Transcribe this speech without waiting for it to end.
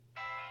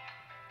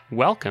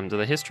Welcome to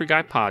the History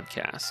Guy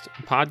Podcast,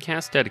 a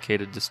podcast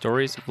dedicated to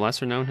stories of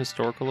lesser-known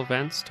historical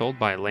events told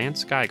by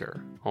Lance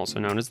Geiger, also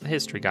known as the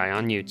History Guy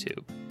on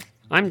YouTube.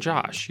 I'm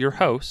Josh, your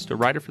host, a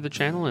writer for the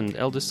channel and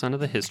eldest son of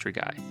the History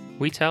Guy.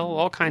 We tell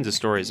all kinds of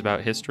stories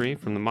about history,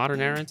 from the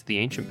modern era to the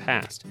ancient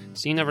past,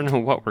 so you never know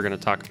what we're going to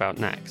talk about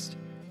next.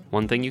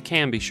 One thing you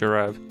can be sure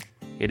of,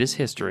 it is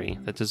history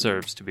that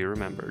deserves to be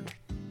remembered.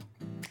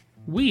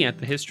 We at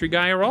The History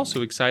Guy are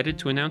also excited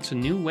to announce a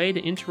new way to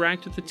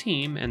interact with the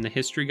team and the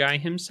History Guy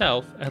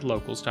himself at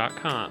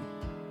locals.com.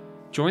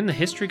 Join the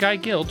History Guy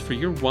Guild for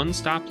your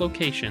one-stop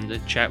location to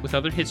chat with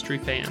other history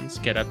fans,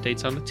 get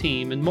updates on the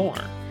team, and more.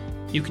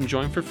 You can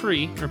join for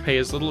free or pay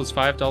as little as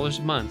 $5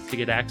 a month to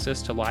get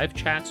access to live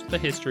chats with the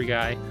History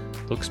Guy,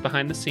 looks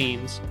behind the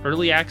scenes,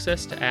 early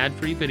access to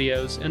ad-free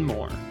videos, and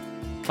more.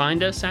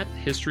 Find us at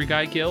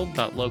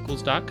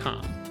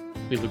historyguyguild.locals.com.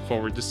 We look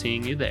forward to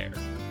seeing you there.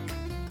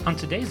 On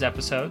today's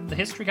episode, the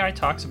History Guy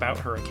talks about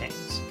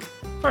hurricanes.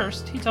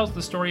 First, he tells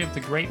the story of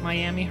the Great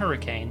Miami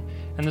Hurricane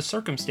and the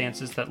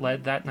circumstances that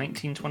led that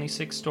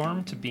 1926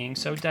 storm to being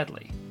so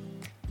deadly.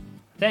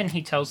 Then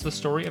he tells the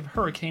story of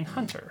Hurricane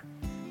Hunter,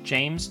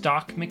 James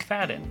Doc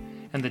McFadden,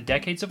 and the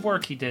decades of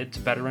work he did to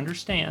better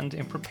understand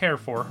and prepare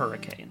for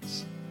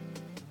hurricanes.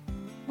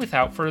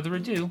 Without further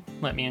ado,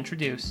 let me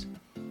introduce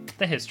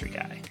the History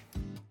Guy.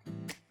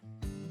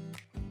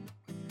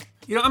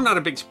 You know, I'm not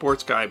a big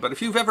sports guy, but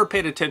if you've ever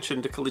paid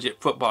attention to collegiate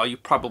football,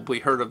 you've probably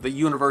heard of the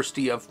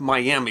University of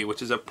Miami,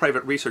 which is a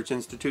private research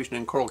institution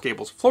in Coral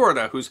Gables,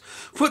 Florida, whose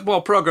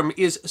football program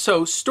is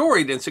so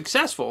storied and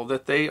successful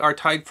that they are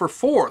tied for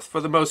fourth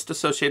for the most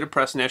Associated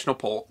Press National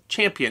Poll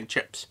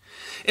championships.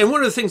 And one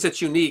of the things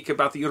that's unique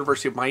about the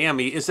University of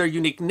Miami is their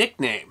unique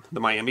nickname, the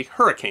Miami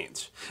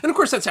Hurricanes. And of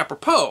course that's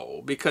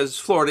apropos, because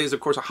Florida is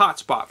of course a hot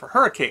spot for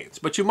hurricanes,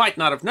 but you might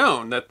not have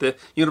known that the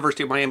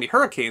University of Miami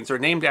Hurricanes are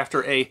named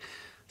after a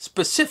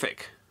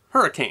specific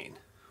hurricane,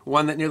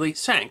 one that nearly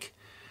sank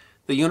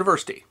the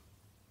university.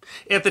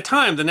 At the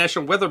time, the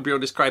National Weather Bureau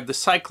described the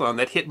cyclone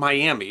that hit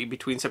Miami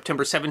between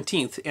September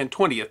 17th and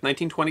 20th,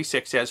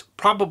 1926, as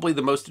probably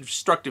the most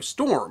destructive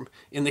storm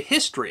in the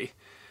history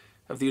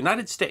of the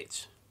United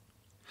States.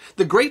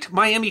 The Great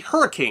Miami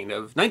Hurricane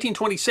of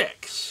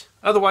 1926,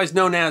 otherwise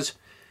known as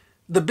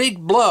the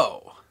Big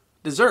Blow,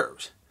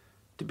 deserves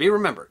to be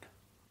remembered.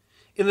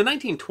 In the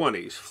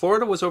 1920s,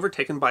 Florida was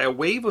overtaken by a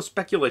wave of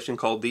speculation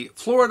called the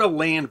Florida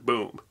land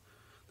boom.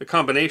 The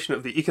combination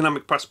of the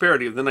economic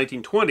prosperity of the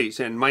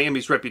 1920s and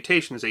Miami's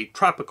reputation as a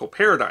tropical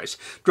paradise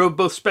drove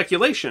both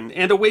speculation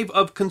and a wave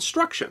of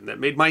construction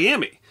that made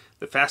Miami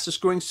the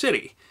fastest-growing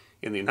city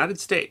in the United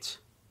States.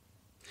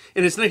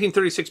 In his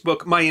 1936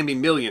 book, Miami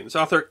Millions,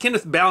 author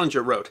Kenneth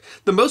Ballinger wrote,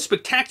 "The most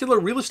spectacular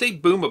real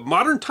estate boom of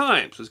modern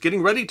times was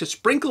getting ready to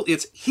sprinkle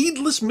its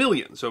heedless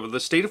millions over the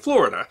state of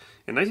Florida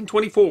in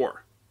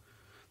 1924.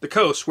 The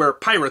coast, where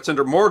pirates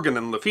under Morgan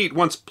and Lafitte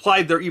once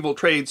plied their evil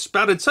trades,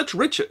 spouted such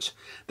riches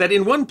that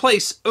in one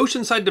place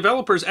oceanside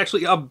developers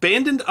actually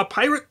abandoned a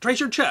pirate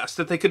treasure chest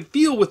that they could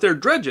feel with their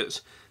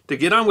dredges to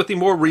get on with the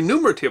more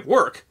remunerative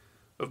work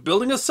of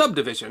building a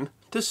subdivision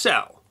to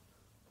sell."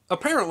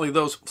 Apparently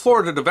those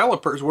Florida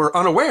developers were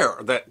unaware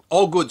that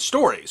all good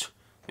stories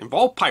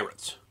involve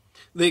pirates.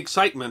 The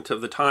excitement of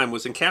the time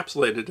was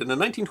encapsulated in a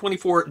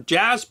 1924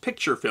 jazz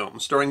picture film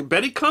starring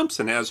Betty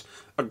Compson as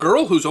a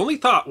girl whose only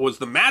thought was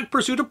the mad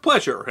pursuit of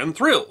pleasure and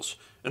thrills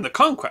and the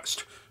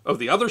conquest of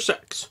the other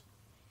sex.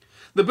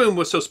 The boom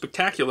was so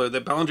spectacular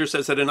that Ballinger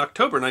says that in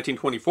October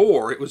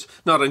 1924, it was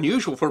not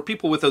unusual for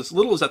people with as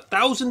little as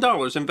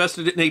 $1,000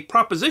 invested in a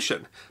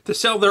proposition to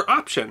sell their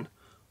option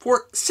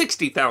for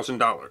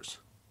 $60,000.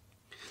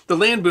 The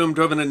land boom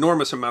drove an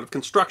enormous amount of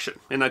construction.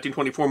 In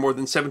 1924, more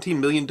than $17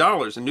 million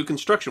in new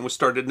construction was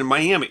started in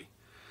Miami.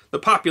 The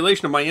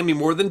population of Miami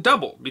more than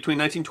doubled between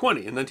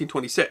 1920 and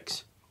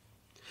 1926.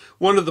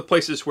 One of the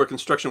places where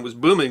construction was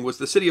booming was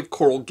the city of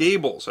Coral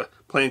Gables, a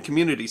planned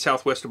community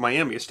southwest of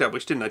Miami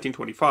established in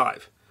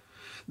 1925.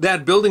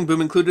 That building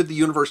boom included the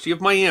University of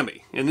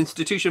Miami, an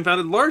institution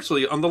founded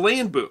largely on the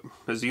land boom,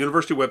 as the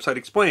university website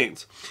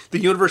explains. The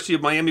University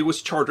of Miami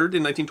was chartered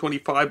in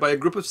 1925 by a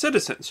group of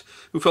citizens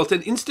who felt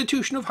an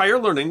institution of higher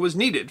learning was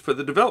needed for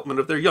the development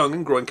of their young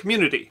and growing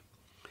community.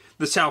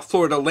 The South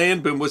Florida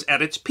land boom was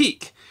at its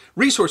peak.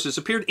 Resources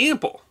appeared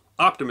ample,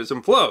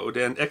 optimism flowed,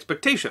 and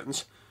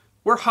expectations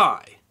were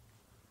high.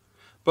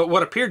 But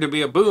what appeared to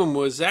be a boom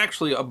was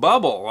actually a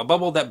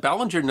bubble that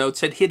Ballinger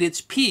notes had hit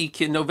its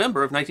peak in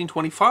November of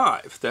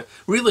 1925. The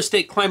real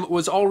estate climate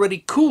was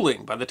already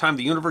cooling by the time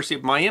the University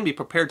of Miami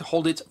prepared to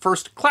hold its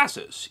first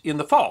classes in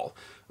the fall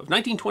of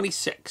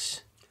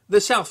 1926.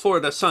 The South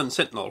Florida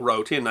Sun-Sentinel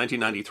wrote in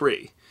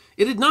 1993,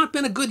 "It had not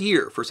been a good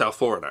year for South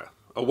Florida.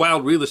 A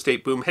wild real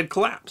estate boom had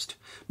collapsed.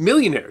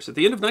 Millionaires at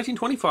the end of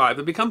 1925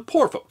 had become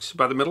poor folks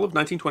by the middle of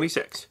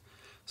 1926.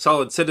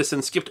 Solid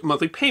citizens skipped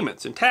monthly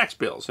payments and tax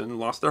bills and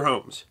lost their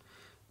homes.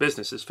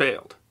 Businesses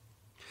failed.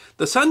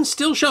 The sun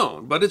still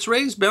shone, but its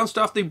rays bounced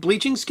off the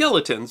bleaching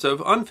skeletons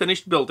of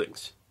unfinished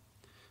buildings.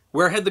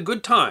 Where had the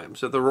good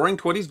times of the Roaring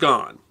Twenties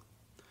gone?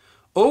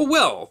 Oh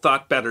well,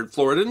 thought battered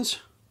Floridans,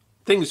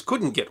 things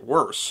couldn't get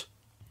worse.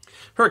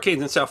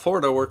 Hurricanes in South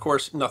Florida were, of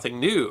course, nothing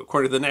new.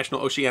 According to the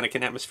National Oceanic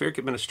and Atmospheric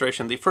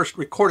Administration, the first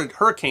recorded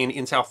hurricane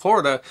in South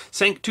Florida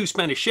sank 2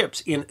 Spanish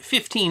ships in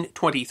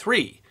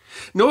 1523.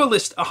 NOAA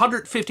lists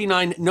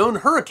 159 known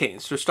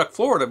hurricanes that struck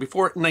Florida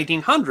before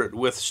 1900,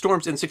 with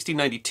storms in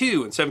 1692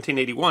 and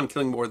 1781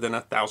 killing more than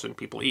 1,000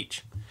 people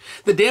each.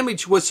 The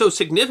damage was so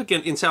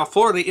significant in South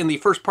Florida in the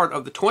first part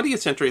of the 20th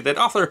century that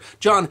author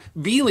John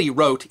Veely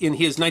wrote in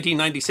his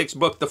 1996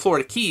 book, The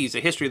Florida Keys,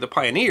 A History of the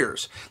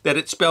Pioneers, that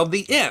it spelled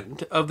the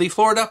end of the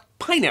Florida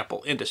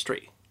pineapple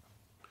industry.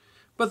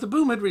 But the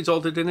boom had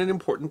resulted in an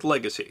important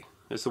legacy.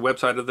 As the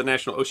website of the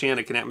National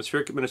Oceanic and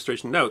Atmospheric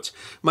Administration notes,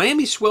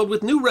 Miami swelled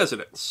with new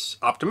residents,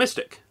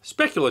 optimistic,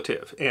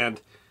 speculative, and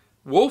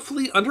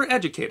woefully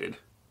undereducated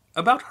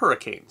about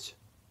hurricanes.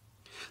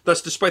 Thus,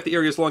 despite the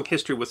area's long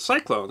history with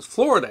cyclones,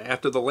 Florida,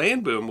 after the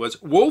land boom,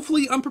 was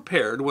woefully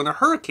unprepared when a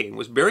hurricane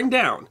was bearing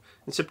down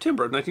in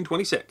September of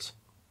 1926.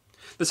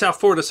 The South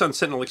Florida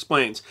Sun-Sentinel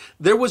explains,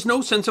 there was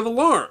no sense of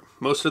alarm.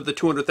 Most of the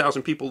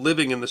 200,000 people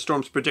living in the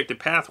storm's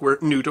projected path were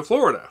new to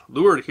Florida,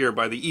 lured here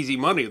by the easy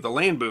money of the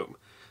land boom.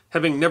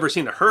 Having never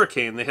seen a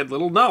hurricane, they had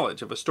little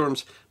knowledge of a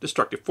storm's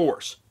destructive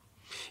force.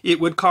 It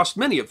would cost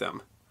many of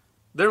them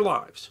their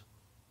lives.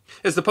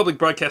 As the Public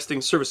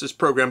Broadcasting Services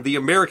program The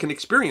American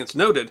Experience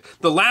noted,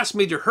 the last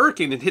major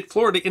hurricane had hit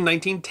Florida in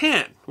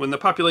 1910, when the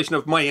population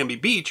of Miami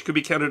Beach could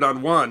be counted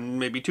on one,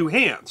 maybe two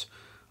hands.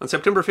 On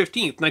September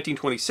 15,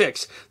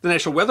 1926, the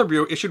National Weather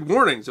Bureau issued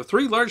warnings of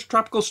 3 large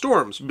tropical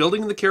storms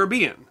building in the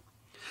Caribbean.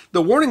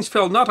 The warnings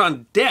fell not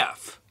on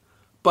deaf,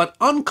 but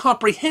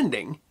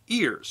uncomprehending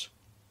ears.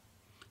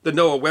 The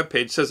NOAA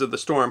webpage says of the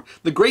storm,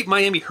 the Great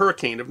Miami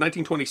Hurricane of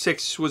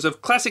 1926 was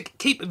of classic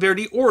Cape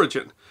Verde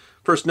origin,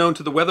 first known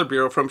to the Weather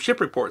Bureau from ship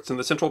reports in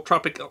the central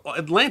tropical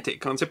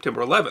Atlantic on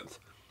September 11th.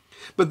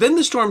 But then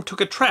the storm took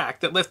a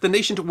track that left the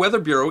nation's Weather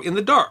Bureau in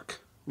the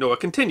dark. NOAA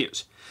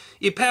continues.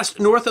 It passed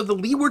north of the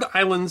Leeward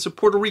Islands of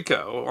Puerto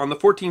Rico on the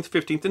 14th,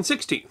 15th, and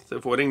 16th,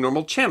 avoiding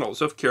normal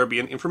channels of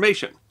Caribbean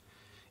information.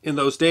 In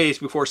those days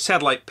before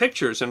satellite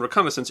pictures and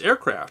reconnaissance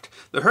aircraft,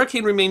 the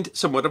hurricane remained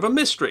somewhat of a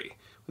mystery,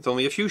 with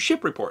only a few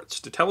ship reports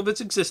to tell of its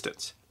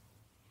existence.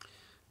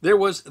 There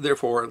was,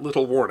 therefore,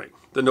 little warning.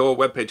 The NOAA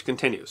webpage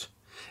continues.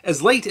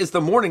 As late as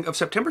the morning of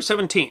September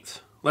 17th,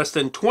 less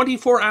than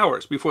 24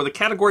 hours before the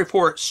Category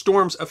 4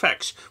 storm's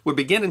effects would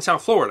begin in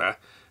South Florida,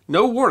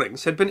 no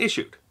warnings had been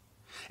issued.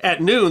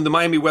 At noon, the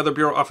Miami Weather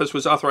Bureau office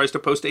was authorized to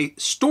post a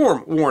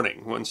storm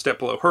warning, 1 step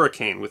below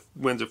hurricane, with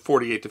winds of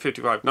 48 to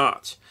 55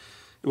 knots.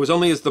 It was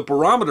only as the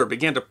barometer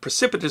began to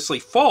precipitously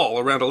fall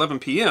around 11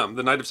 p.m.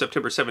 the night of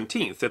September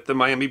 17th that the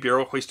Miami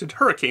Bureau hoisted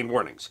hurricane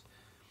warnings.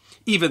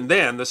 Even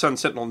then, the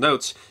Sun-Sentinel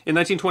notes, in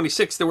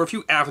 1926 there were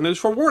few avenues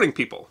for warning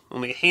people.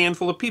 Only a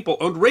handful of people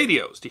owned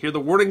radios to hear the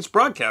warnings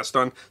broadcast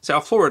on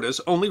South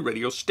Florida's only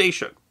radio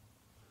station.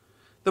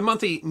 The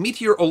monthly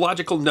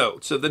meteorological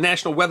notes of the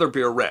National Weather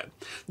Bureau read,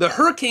 the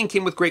hurricane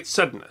came with great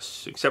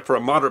suddenness. Except for a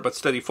moderate but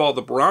steady fall of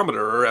the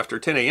barometer after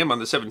 10 a.m. on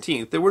the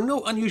 17th, there were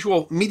no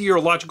unusual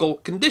meteorological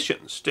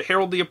conditions to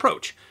herald the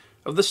approach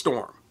of the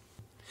storm.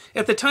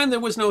 At the time, there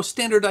was no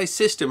standardized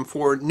system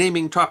for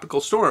naming tropical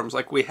storms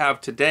like we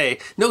have today.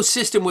 No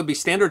system would be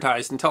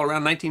standardized until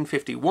around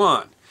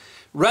 1951.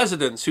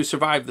 Residents who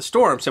survived the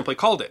storm simply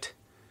called it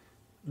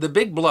the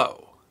Big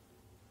Blow.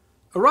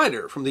 A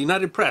writer from the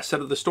United Press said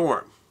of the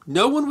storm,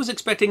 no one was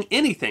expecting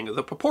anything of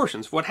the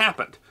proportions of what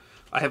happened.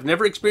 I have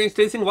never experienced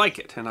anything like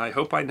it, and I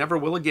hope I never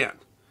will again.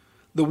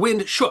 The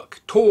wind shook,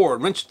 tore,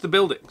 and wrenched the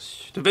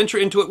buildings. To venture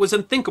into it was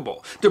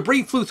unthinkable.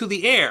 Debris flew through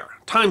the air.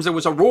 At times there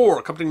was a roar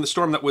accompanying the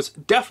storm that was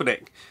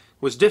deafening.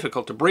 It was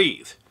difficult to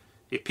breathe.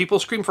 If people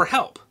screamed for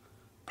help,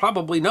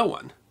 probably no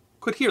one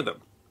could hear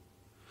them.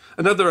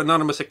 Another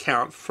anonymous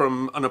account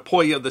from an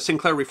employee of the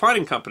Sinclair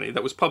Refining Company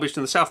that was published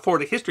in the South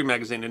Florida History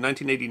magazine in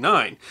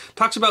 1989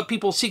 talks about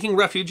people seeking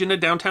refuge in a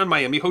downtown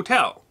Miami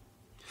hotel.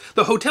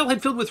 The hotel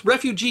had filled with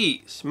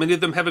refugees, many of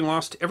them having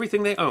lost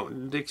everything they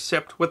owned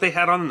except what they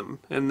had on them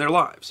in their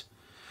lives.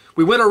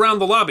 We went around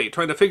the lobby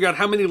trying to figure out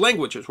how many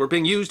languages were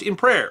being used in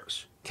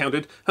prayers.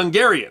 Counted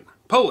Hungarian,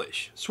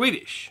 Polish,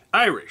 Swedish,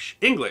 Irish,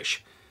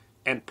 English,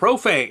 and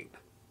profane.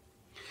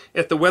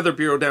 At the Weather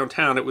Bureau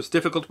downtown, it was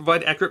difficult to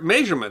provide accurate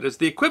measurement as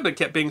the equipment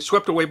kept being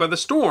swept away by the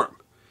storm.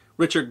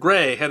 Richard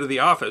Gray, head of the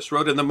office,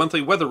 wrote in the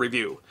monthly weather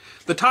review,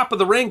 the top of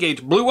the rain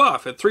gauge blew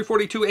off at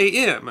 3:42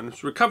 a.m. and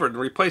was recovered and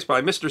replaced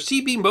by Mr.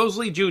 C.B.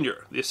 Mosley,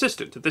 Jr., the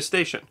assistant at this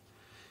station.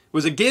 It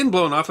was again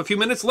blown off a few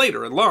minutes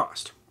later and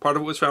lost. Part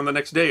of it was found the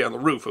next day on the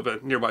roof of a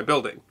nearby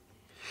building.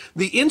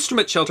 The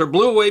instrument shelter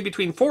blew away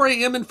between 4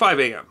 a.m. and 5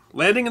 a.m.,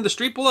 landing in the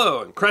street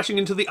below and crashing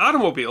into the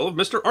automobile of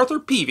Mr. Arthur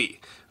Peavy,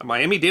 a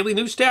Miami Daily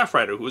News staff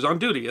writer who was on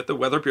duty at the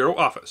Weather Bureau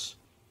office.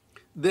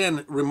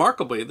 Then,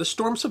 remarkably, the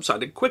storm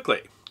subsided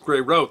quickly. Gray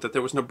wrote that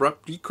there was an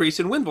abrupt decrease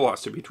in wind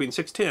velocity between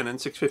 6:10 and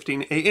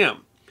 6:15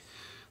 a.m.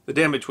 The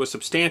damage was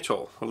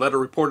substantial. A letter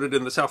reported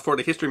in the South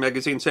Florida History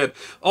magazine said,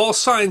 all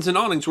signs and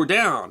awnings were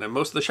down and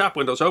most of the shop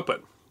windows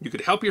open. You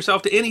could help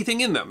yourself to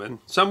anything in them, and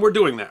some were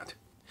doing that.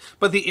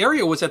 But the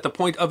area was at the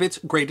point of its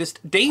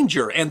greatest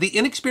danger, and the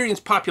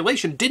inexperienced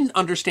population didn't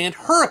understand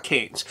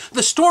hurricanes.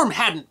 The storm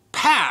hadn't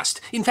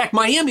passed. In fact,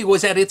 Miami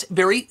was at its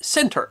very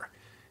center,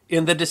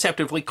 in the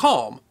deceptively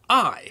calm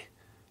eye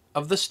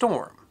of the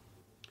storm.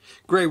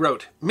 Gray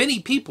wrote, "Many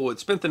people who had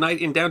spent the night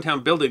in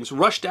downtown buildings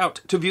rushed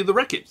out to view the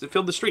wreckage that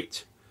filled the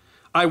streets.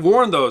 I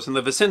warned those in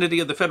the vicinity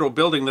of the federal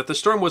building that the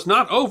storm was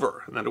not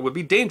over and that it would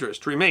be dangerous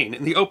to remain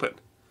in the open.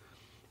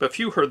 But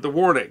few heard the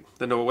warning."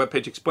 The NOAA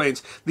webpage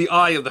explains, "The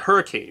eye of the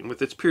hurricane,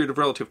 with its period of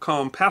relative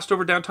calm, passed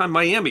over downtown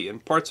Miami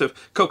and parts of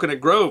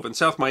Coconut Grove and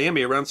South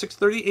Miami around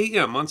 6:30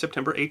 a.m. on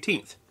September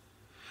 18th.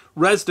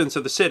 Residents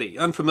of the city,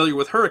 unfamiliar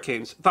with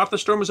hurricanes, thought the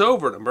storm was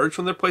over and emerged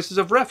from their places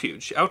of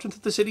refuge out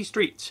into the city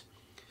streets.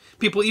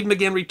 People even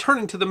began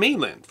returning to the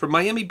mainland from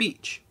Miami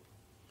Beach.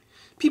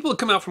 People had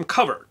come out from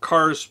cover.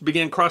 Cars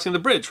began crossing the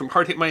bridge from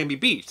hard-hit Miami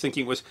Beach,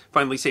 thinking it was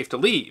finally safe to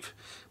leave.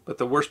 But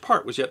the worst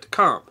part was yet to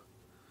come.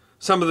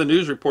 Some of the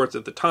news reports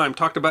at the time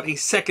talked about a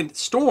second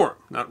storm,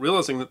 not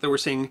realizing that they were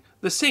seeing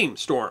the same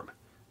storm."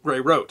 Gray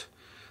wrote,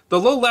 "The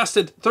lull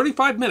lasted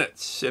 35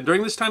 minutes, and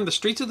during this time the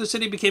streets of the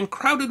city became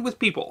crowded with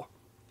people.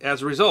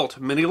 As a result,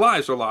 many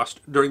lives were lost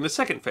during the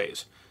second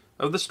phase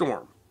of the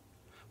storm."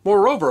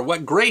 Moreover,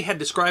 what Gray had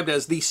described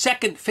as the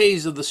second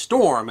phase of the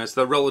storm, as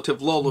the relative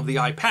lull of the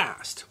eye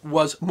passed,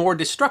 was more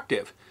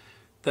destructive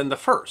than the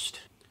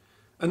first.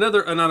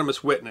 Another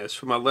anonymous witness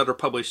from a letter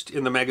published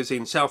in the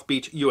magazine South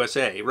Beach,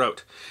 USA,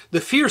 wrote, "The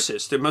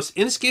fiercest and most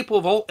inescapable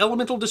of all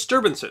elemental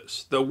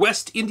disturbances, the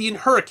West Indian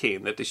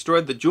hurricane that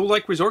destroyed the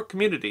jewel-like resort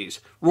communities,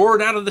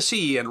 roared out of the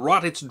sea and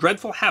wrought its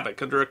dreadful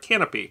havoc under a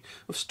canopy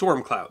of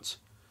storm clouds.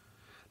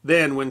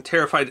 Then, when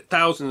terrified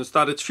thousands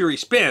thought its fury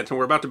spent and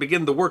were about to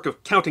begin the work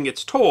of counting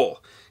its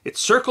toll, it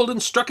circled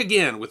and struck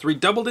again with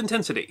redoubled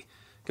intensity,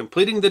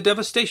 completing the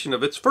devastation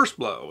of its first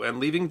blow and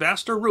leaving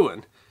vaster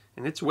ruin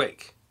in its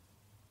wake."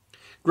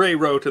 Gray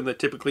wrote in the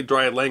typically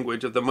dry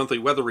language of the monthly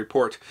weather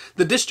report,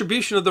 "The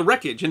distribution of the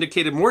wreckage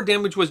indicated more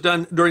damage was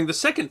done during the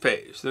second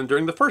phase than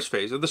during the first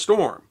phase of the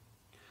storm."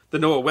 The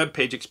NOAA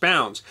webpage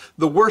expounds,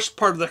 "The worst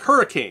part of the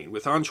hurricane,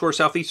 with onshore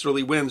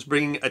southeasterly winds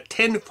bringing a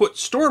 10-foot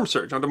storm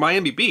surge onto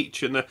Miami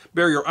Beach and the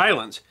Barrier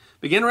Islands,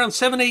 began around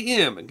 7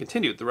 a.m. and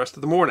continued the rest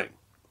of the morning.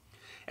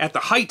 At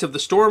the height of the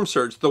storm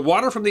surge, the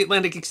water from the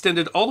Atlantic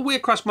extended all the way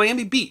across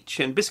Miami Beach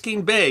and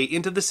Biscayne Bay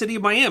into the city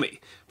of Miami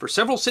for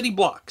several city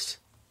blocks."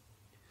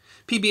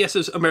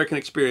 PBS's American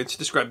Experience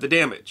described the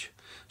damage.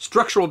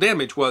 "Structural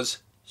damage was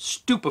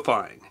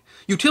stupefying.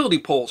 Utility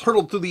poles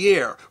hurtled through the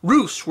air,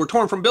 roofs were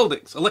torn from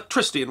buildings,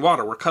 electricity and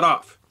water were cut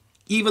off.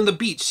 Even the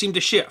beach seemed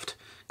to shift.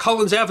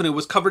 Collins Avenue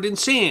was covered in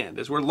sand,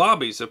 as were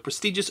lobbies of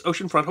prestigious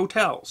oceanfront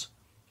hotels.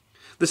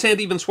 The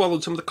sand even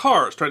swallowed some of the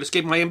cars trying to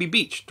escape Miami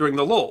Beach during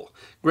the lull."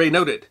 Gray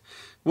noted,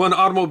 "One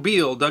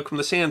automobile dug from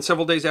the sand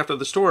several days after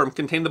the storm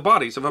contained the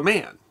bodies of a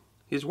man,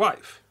 his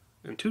wife,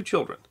 and 2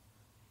 children.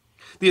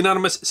 The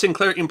anonymous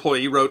Sinclair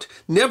employee wrote,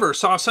 "Never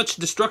saw such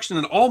destruction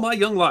in all my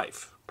young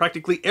life.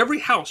 Practically every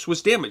house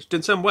was damaged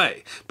in some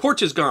way.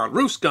 Porches gone,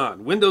 roofs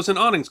gone, windows and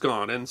awnings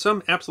gone, and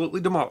some absolutely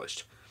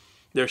demolished.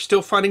 They're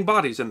still finding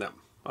bodies in them,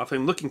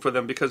 often looking for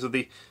them because of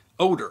the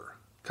odor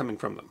coming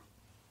from them."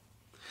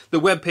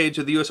 The webpage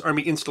of the U.S.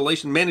 Army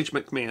Installation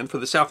Management Command for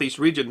the Southeast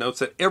region notes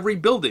that every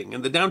building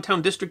in the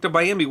downtown district of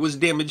Miami was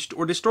damaged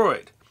or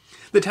destroyed.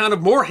 The town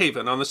of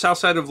Moorhaven on the south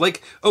side of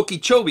Lake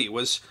Okeechobee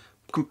was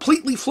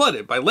completely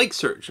flooded by lake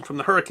surge from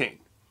the hurricane.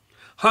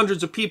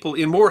 Hundreds of people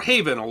in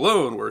Moorhaven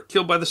alone were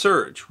killed by the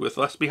surge, with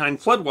left behind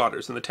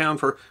floodwaters in the town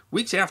for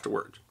weeks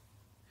afterward.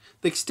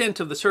 The extent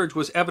of the surge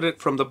was evident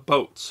from the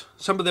boats,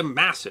 some of them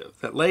massive,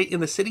 that lay in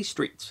the city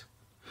streets.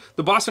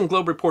 The Boston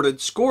Globe reported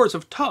scores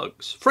of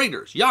tugs,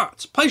 freighters,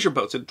 yachts, pleasure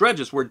boats, and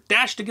dredges were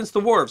dashed against the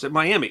wharves at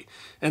Miami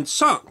and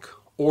sunk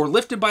or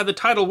lifted by the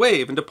tidal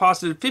wave and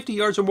deposited 50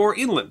 yards or more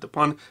inland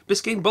upon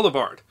Biscayne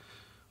Boulevard.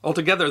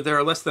 Altogether, there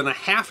are less than a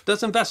half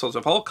dozen vessels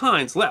of all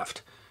kinds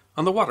left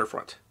on the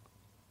waterfront.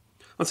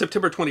 On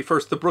September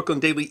 21st, the Brooklyn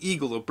Daily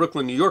Eagle of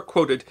Brooklyn, New York,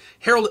 quoted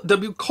Harold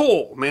W.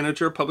 Cole,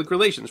 manager of public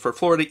relations for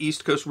Florida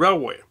East Coast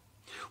Railway.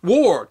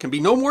 "War can be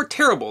no more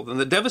terrible than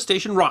the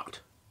devastation wrought.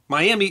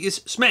 Miami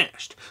is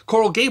smashed.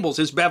 Coral Gables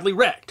is badly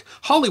wrecked.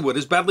 Hollywood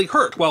is badly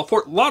hurt, while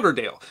Fort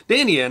Lauderdale,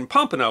 Dania, and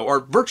Pompano are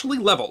virtually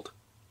leveled.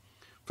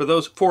 For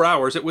those 4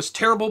 hours, it was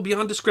terrible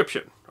beyond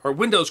description. Our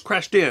windows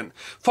crashed in.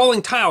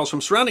 Falling tiles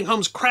from surrounding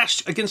homes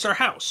crashed against our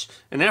house,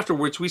 and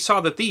afterwards we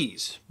saw that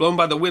these, blown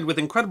by the wind with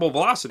incredible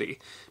velocity,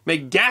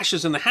 made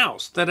gashes in the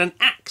house that an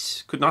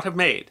axe could not have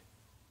made."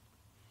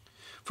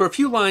 For a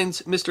few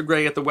lines, Mr.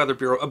 Gray at the Weather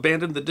Bureau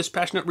abandoned the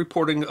dispassionate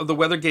reporting of the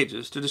weather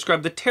gauges to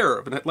describe the terror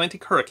of an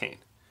Atlantic hurricane.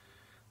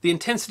 The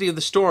intensity of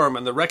the storm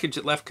and the wreckage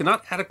it left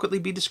cannot adequately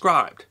be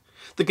described.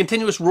 The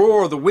continuous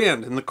roar of the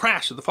wind and the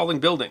crash of the falling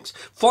buildings,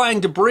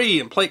 flying debris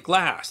and plate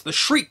glass, the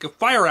shriek of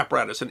fire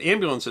apparatus and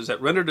ambulances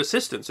that rendered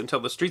assistance until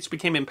the streets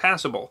became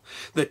impassable,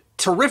 the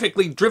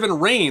terrifically driven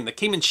rain that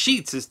came in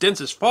sheets as dense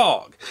as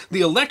fog,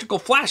 the electrical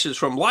flashes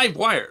from live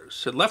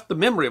wires had left the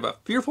memory of a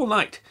fearful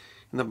night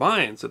in the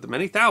minds of the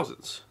many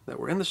thousands that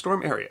were in the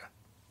storm area.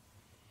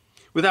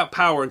 Without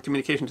power and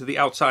communication to the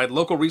outside,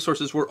 local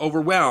resources were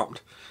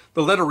overwhelmed.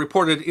 The letter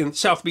reported in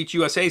South Beach,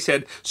 USA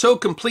said, so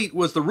complete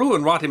was the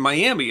ruin wrought in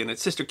Miami and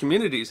its sister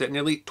communities that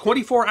nearly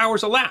 24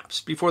 hours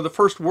elapsed before the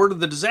first word of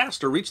the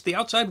disaster reached the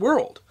outside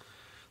world.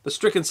 The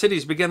stricken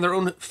cities began their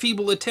own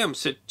feeble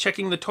attempts at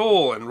checking the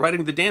toll and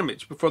righting the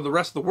damage before the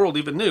rest of the world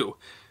even knew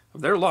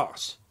of their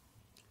loss.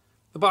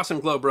 The Boston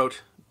Globe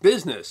wrote,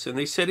 business in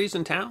these cities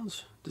and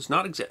towns does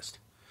not exist.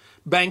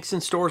 Banks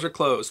and stores are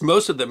closed.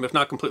 Most of them, if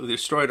not completely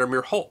destroyed, are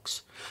mere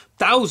hulks.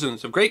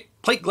 Thousands of great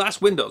plate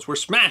glass windows were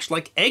smashed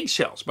like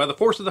eggshells by the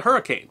force of the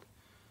hurricane.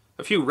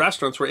 A few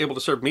restaurants were able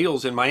to serve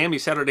meals in Miami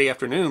Saturday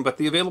afternoon, but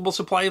the available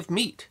supply of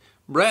meat,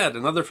 bread,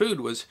 and other food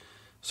was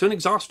soon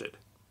exhausted.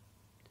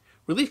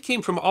 Relief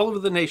came from all over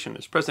the nation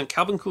as President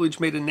Calvin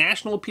Coolidge made a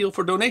national appeal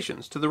for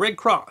donations to the Red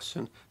Cross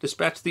and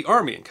dispatched the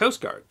Army and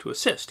Coast Guard to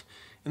assist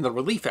in the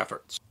relief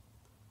efforts.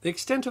 The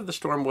extent of the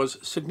storm was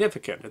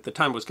significant. At the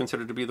time, it was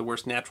considered to be the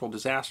worst natural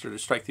disaster to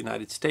strike the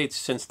United States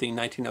since the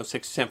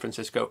 1906 San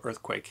Francisco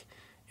earthquake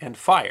and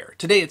fire.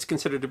 Today, it's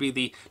considered to be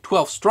the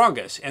 12th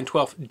strongest and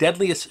 12th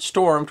deadliest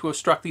storm to have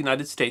struck the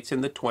United States in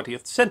the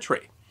 20th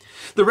century.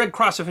 The Red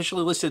Cross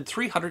officially listed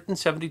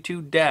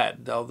 372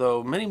 dead,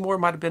 although many more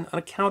might have been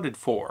unaccounted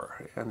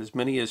for, and as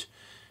many as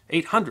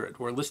 800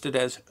 were listed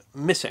as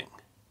missing.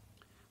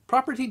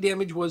 Property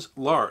damage was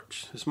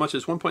large, as much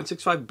as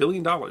 $1.65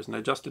 billion in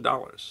adjusted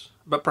dollars.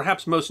 But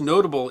perhaps most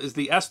notable is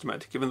the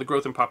estimate, given the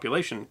growth in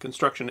population,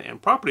 construction,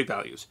 and property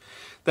values,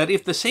 that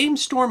if the same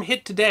storm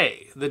hit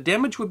today, the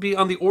damage would be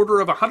on the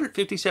order of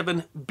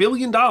 $157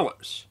 billion,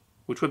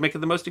 which would make it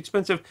the most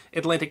expensive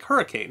Atlantic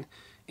hurricane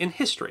in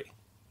history.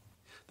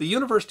 The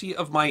University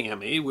of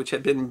Miami, which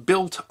had been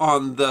built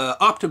on the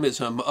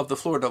optimism of the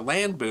Florida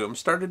land boom,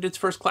 started its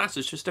first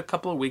classes just a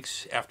couple of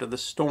weeks after the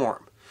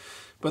storm.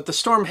 But the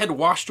storm had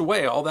washed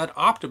away all that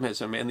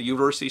optimism, and the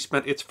university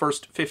spent its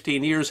first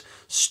 15 years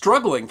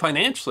struggling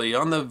financially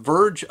on the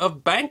verge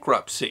of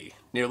bankruptcy,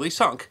 nearly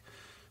sunk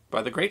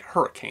by the great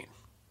hurricane.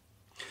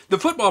 The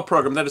football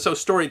program that is so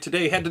storied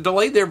today had to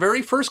delay their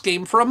very first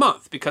game for a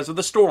month because of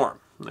the storm.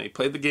 They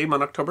played the game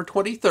on October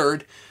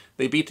 23rd.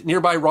 They beat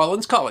nearby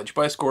Rollins College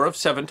by a score of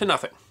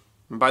 7-0.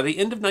 And by the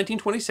end of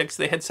 1926,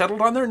 they had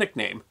settled on their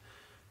nickname,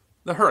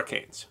 the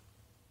Hurricanes.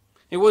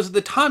 It was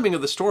the timing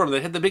of the storm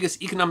that had the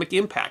biggest economic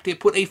impact. It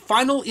put a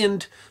final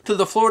end to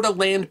the Florida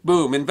land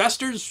boom.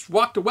 Investors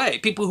walked away.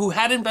 People who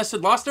had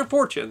invested lost their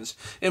fortunes,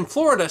 and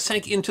Florida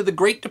sank into the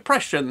Great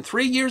Depression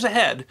 3 years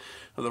ahead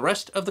of the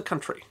rest of the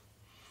country.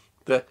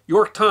 The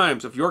York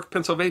Times of York,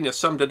 Pennsylvania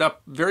summed it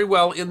up very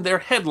well in their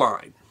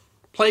headline,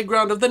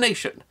 "Playground of the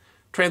Nation,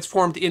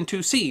 transformed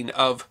into scene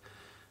of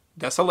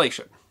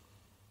desolation."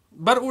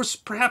 But it was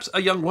perhaps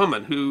a young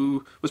woman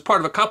who was part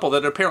of a couple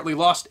that apparently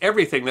lost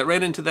everything that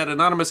ran into that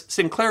anonymous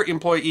Sinclair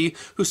employee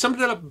who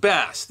summed it up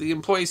best. The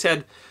employee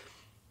said,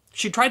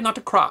 she tried not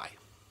to cry.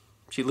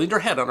 She leaned her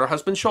head on her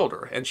husband's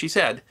shoulder and she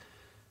said,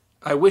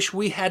 "I wish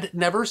we had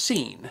never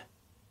seen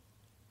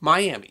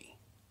Miami."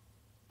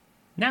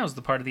 Now's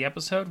the part of the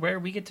episode where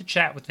we get to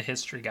chat with the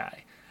history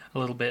guy. A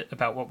little bit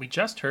about what we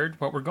just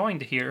heard, what we're going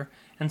to hear,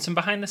 and some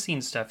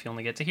behind-the-scenes stuff you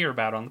only get to hear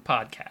about on the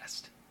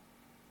podcast.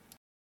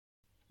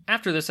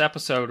 After this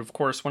episode, of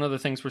course, one of the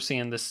things we're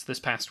seeing this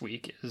past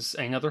week is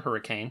another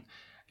hurricane,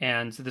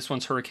 and this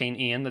one's Hurricane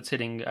Ian that's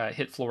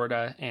hit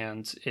Florida,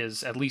 and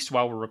is, at least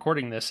while we're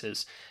recording this,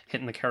 is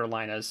hitting the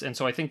Carolinas. And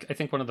so I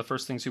think one of the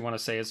first things we want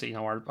to say is that,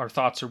 our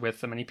thoughts are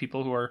with the many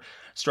people who are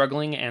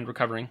struggling and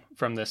recovering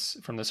from this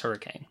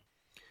hurricane.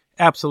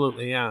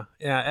 Absolutely, yeah.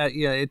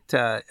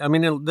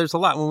 There's a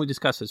lot when we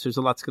discuss this. There's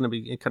a lot that's going to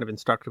be kind of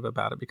instructive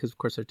about it because, of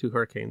course, there are two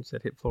hurricanes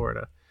that hit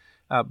Florida.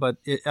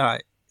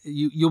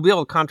 You'll be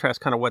able to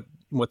contrast kind of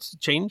what's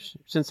changed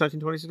since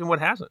 1926 and what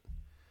hasn't.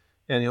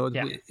 And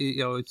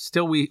it's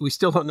still we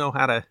still don't know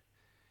how to.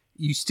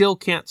 You still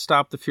can't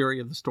stop the fury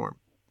of the storm,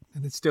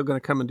 and it's still going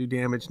to come and do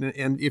damage.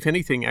 And if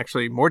anything,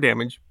 actually more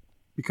damage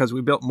because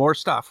we built more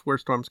stuff where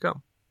storms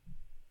go.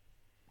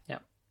 Yeah,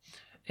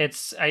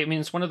 it's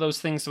one of those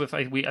things with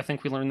I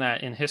think we learned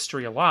that in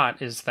history a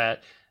lot is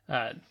that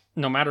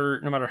no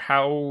matter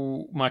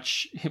how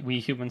much we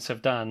humans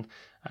have done,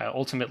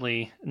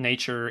 ultimately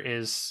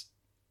nature's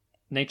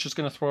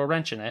going to throw a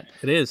wrench in it.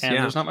 It is, and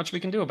there's not much we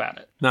can do about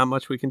it. Not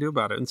much we can do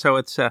about it. And so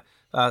it's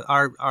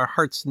our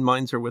hearts and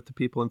minds are with the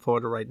people in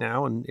Florida right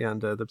now, and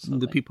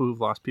the people who've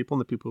lost people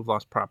and the people who've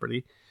lost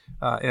property.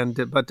 But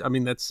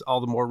that's all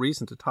the more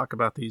reason to talk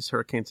about these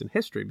hurricanes in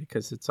history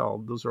because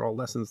those are all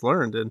lessons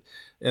learned.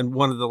 And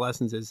one of the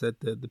lessons is that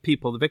the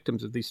people, the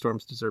victims of these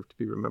storms, deserve to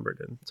be remembered.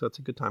 And so it's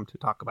a good time to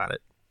talk about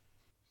it.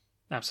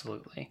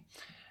 Absolutely.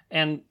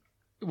 And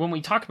when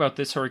we talk about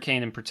this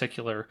hurricane in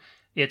particular,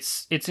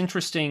 it's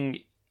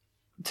interesting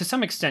to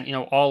some extent.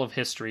 All of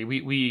history,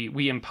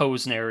 we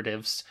impose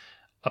narratives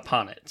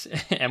upon it,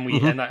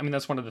 and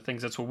that's one of the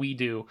things. That's what we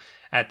do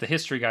at the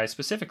History Guy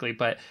specifically.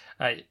 But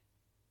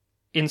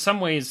in some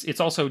ways, it's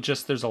also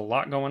just there's a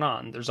lot going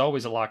on. There's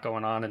always a lot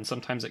going on, and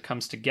sometimes it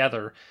comes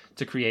together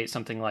to create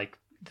something like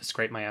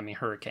Great Miami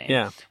hurricane,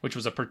 Yeah. which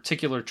was a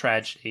particular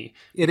tragedy.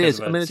 It is.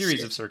 Of a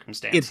series of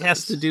circumstances. It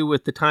has to do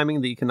with the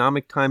timing, the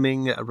economic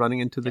timing, running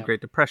into the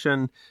Great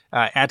Depression,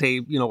 at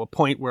a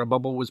point where a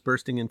bubble was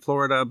bursting in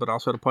Florida, but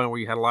also at a point where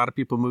you had a lot of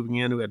people moving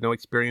in who had no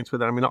experience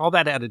with it. I mean, all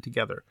that added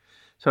together.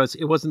 So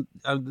it wasn't.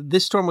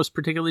 This storm was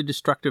particularly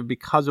destructive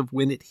because of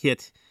when it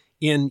hit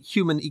in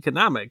human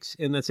economics,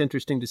 and that's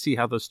interesting to see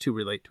how those two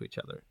relate to each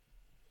other.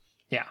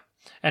 Yeah.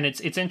 And it's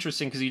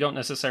interesting because you don't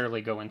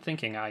necessarily go in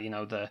thinking,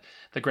 the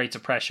Great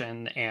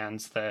Depression and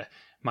the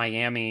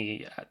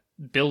Miami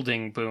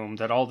building boom,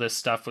 that all this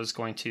stuff was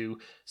going to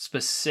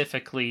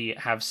specifically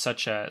have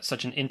such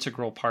an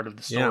integral part of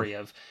the story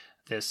of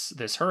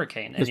this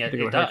hurricane, and yet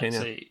it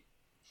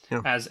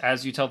does.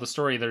 As you tell the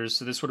story,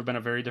 this would have been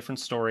a very different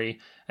story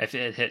if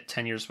it hit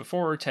 10 years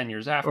before, 10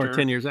 years after, or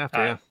 10 years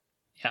after.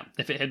 Yeah,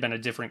 if it had been a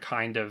different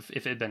kind of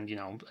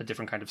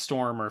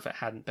storm, or if it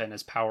hadn't been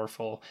as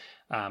powerful.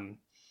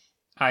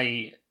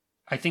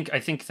 I think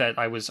that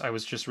I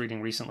was just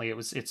reading recently.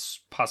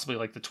 It's possibly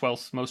like the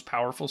 12th most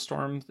powerful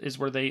storm is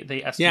where they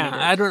estimate.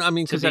 Yeah,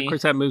 because of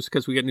course that moves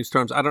because we get new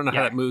storms. I don't know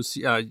how that moves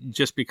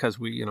just because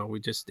we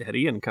just had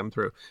Ian come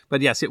through.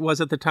 But yes, it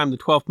was at the time the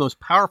 12th most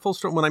powerful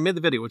storm. When I made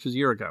the video, which was a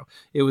year ago,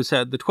 it was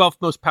the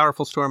 12th most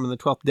powerful storm and the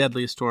 12th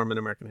deadliest storm in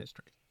American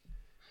history.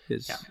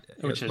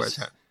 Which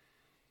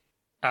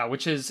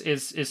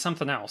is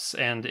something else,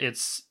 and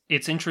it's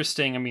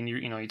interesting. I mean,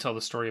 you tell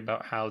the story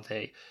about how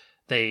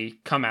they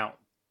come out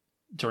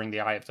during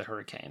the eye of the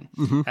hurricane.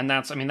 Mm-hmm. And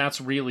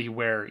that's really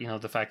where,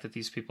 the fact that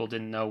these people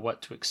didn't know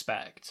what to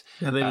expect.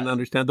 Yeah, they didn't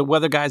understand. The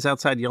weather guys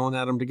outside yelling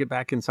at them to get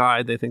back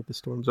inside. They think the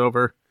storm's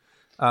over.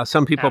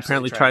 Some people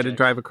apparently tried to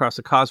drive across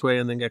the causeway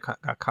and then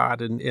got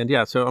caught. And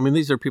yeah, so,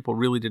 these are people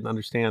really didn't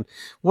understand.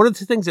 One of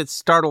the things that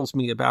startles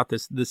me about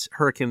this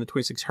hurricane, the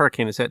 26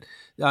 hurricane, is that,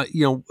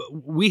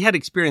 we had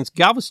experienced,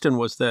 Galveston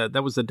was the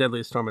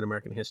deadliest storm in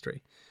American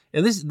history.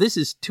 And this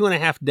is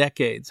 2.5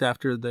 decades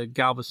after the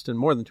Galveston,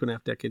 more than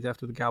 2.5 decades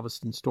after the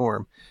Galveston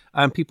storm.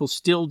 People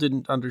still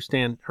didn't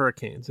understand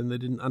hurricanes, and they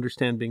didn't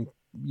understand being,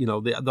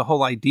 the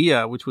whole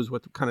idea, which was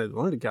what kind of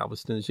learned at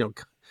Galveston, is,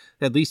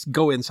 at least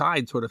go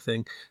inside sort of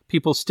thing.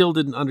 People still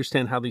didn't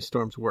understand how these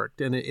storms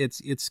worked. And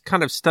it's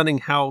kind of stunning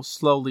how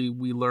slowly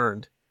we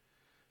learned.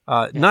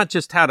 Not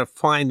just how to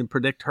find and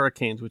predict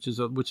hurricanes, which is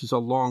a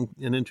long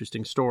and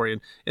interesting story,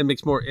 and it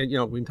makes more. And,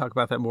 we can talk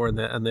about that more in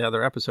the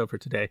other episode for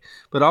today.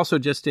 But also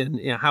just in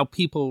how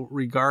people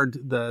regard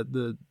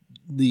the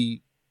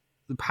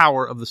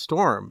power of the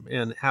storm,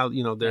 and how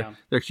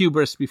their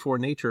hubris before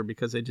nature,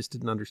 because they just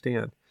didn't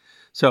understand.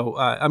 So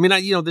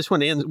this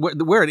one ends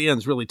where it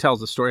ends really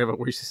tells the story of it,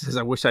 where he says,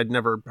 "I wish I'd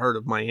never heard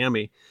of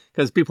Miami,"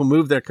 because people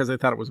moved there because they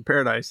thought it was a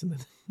paradise, and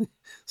then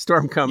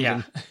storm comes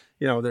and.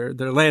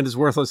 Their land is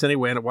worthless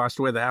anyway, and it washed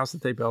away the house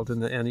that they built,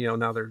 and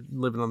now they're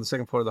living on the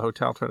second floor of the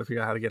hotel trying to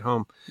figure out how to get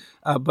home.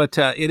 But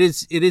it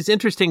is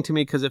interesting to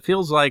me because it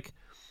feels like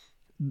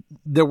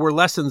there were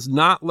lessons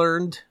not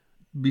learned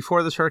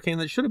before this hurricane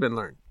that should have been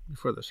learned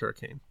before this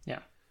hurricane. Yeah,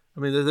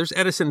 there's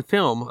Edison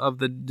film of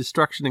the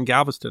destruction in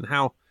Galveston.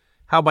 How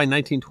by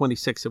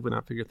 1926 have we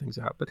not figured things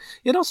out? But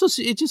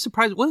it just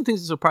surprised. One of the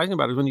things that's surprising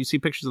about it is when you see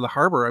pictures of the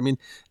harbor.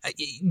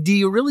 Do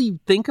you really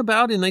think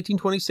about in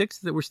 1926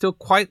 that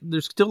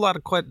there's still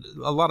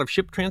a lot of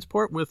ship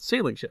transport with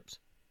sailing ships?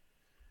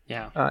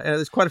 Yeah, and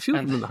there's quite a few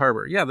of them in the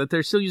harbor. Yeah, that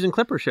they're still using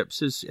clipper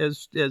ships as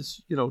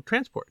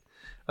transport.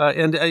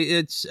 And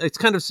it's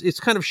kind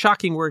of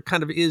shocking where it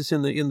kind of is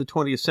in the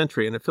 20th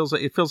century, and it feels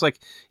like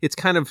it's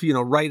kind of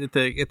right at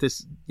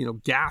this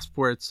gasp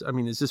where it's.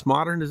 Is this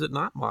modern? Is it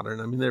not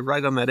modern? They're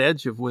right on that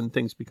edge of when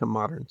things become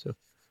modern. So.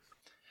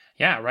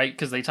 Yeah, right.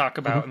 Because they talk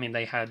about,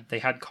 they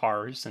had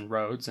cars and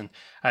roads and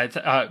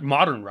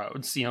modern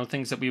roads.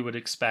 Things that we would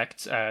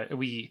expect.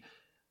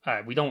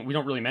 We don't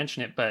really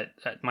mention it, but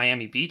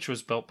Miami Beach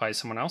was built by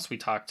someone else we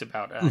talked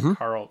about,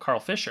 Carl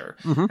Fisher,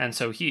 and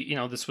so he,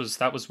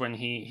 that was when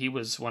he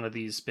was one of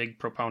these big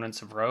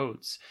proponents of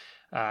roads,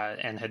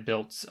 and had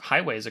built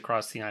highways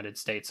across the United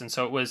States, and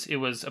so it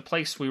was a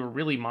place we were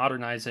really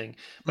modernizing.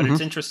 But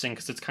it's interesting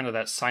because it's kind of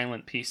that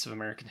silent piece of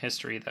American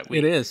history that we.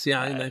 It is,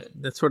 yeah, and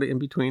that's sort of in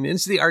between. And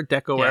it's the Art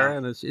Deco era,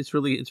 and it's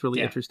really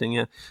interesting,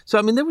 yeah.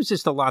 So there was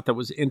just a lot that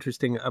was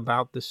interesting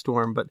about the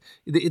storm, but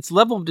its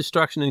level of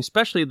destruction, and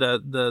especially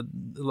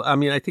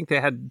I think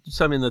they had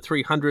some in the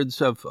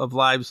 300s of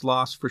lives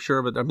lost for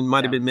sure, but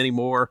might have been many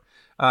more.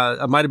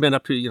 It might have been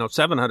up to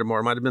 700 more.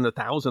 It might have been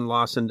 1,000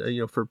 lost,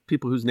 and for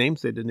people whose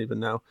names they didn't even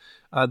know.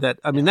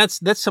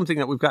 That's something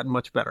that we've gotten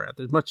much better at.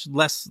 There's much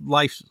less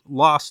life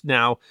lost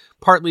now,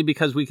 partly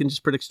because we can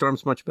just predict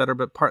storms much better,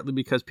 but partly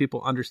because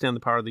people understand the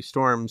power of these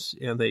storms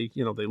and they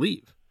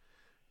leave.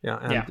 Yeah,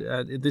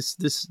 and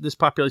this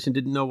population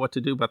didn't know what to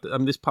do about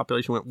this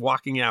population went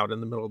walking out in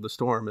the middle of the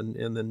storm,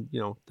 and then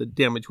the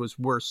damage was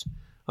worse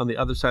on the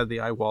other side of the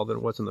eye wall than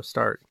it was in the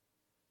start.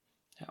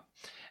 Yeah.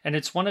 And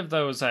it's one of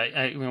those,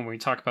 when we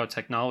talk about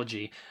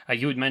technology,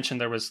 you had mentioned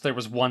there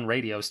was one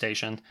radio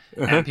station,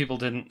 and people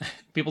didn't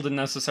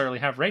necessarily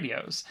have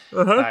radios.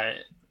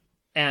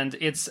 And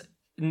it's,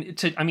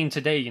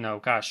 today,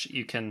 gosh,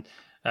 you can,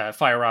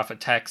 fire off a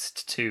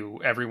text to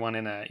everyone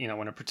in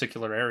a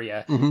particular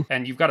area,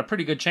 and you've got a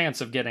pretty good chance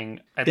of getting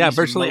at least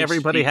virtually most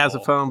everybody people. has a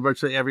phone.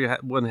 Virtually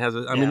everyone has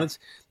a. I mean,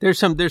 there's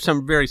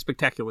some very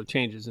spectacular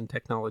changes in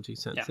technology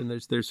since, and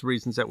there's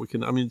reasons that we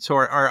can. I mean, so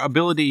our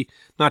ability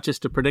not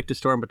just to predict a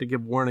storm, but to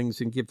give warnings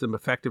and give them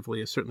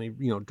effectively is certainly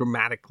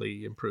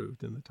dramatically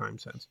improved in the time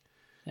sense.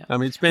 Yeah. I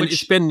mean,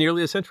 it's been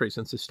nearly a century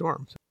since the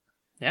storm. So.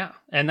 Yeah,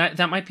 and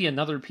that might be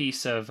another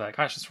piece of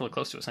gosh, it's really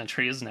close to a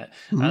century, isn't it?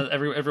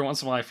 Every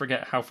once in a while, I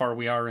forget how far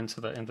we are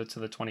into the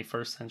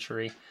 21st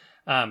century.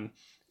 The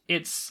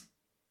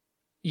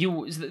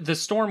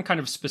storm kind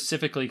of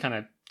specifically kind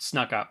of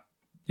snuck up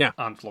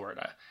on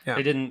Florida. Yeah.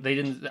 They didn't.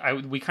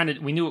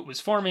 We knew it was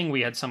forming.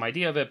 We had some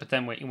idea of it, but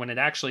then when it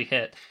actually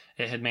hit,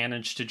 it had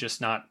managed to just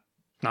not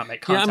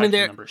make contact with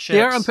a number of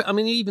ships. You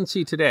even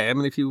see today. I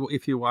mean, if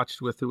you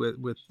watched with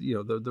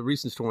the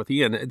recent storm with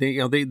Ian,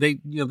 they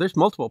there's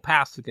multiple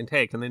paths it can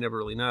take, and they never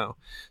really know.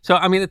 So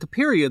I mean, at the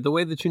period, the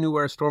way that you knew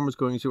where a storm was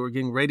going is you were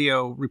getting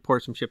radio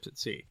reports from ships at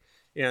sea,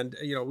 and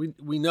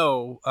we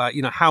know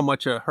how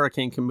much a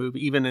hurricane can move,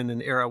 even in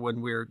an era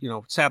when we're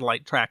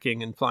satellite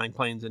tracking and flying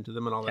planes into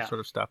them and all that sort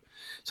of stuff.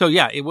 So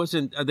it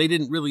wasn't. They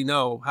didn't really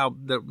know how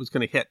that was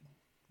going to hit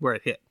where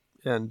it hit.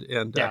 And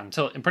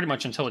pretty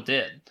much until it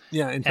did.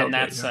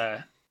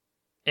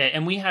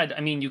 And we had,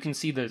 you can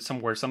see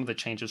some of the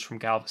changes from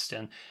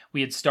Galveston.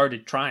 We had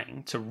started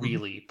trying to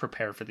really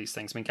prepare for these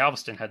things. I mean,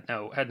 Galveston had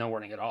no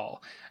warning at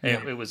all.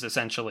 Yeah. It was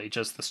essentially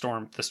just the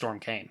storm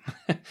came,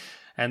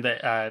 and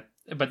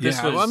but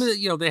this was. Well,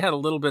 they had a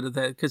little bit of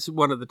that because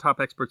one of the top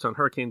experts on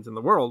hurricanes in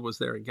the world was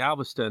there in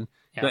Galveston.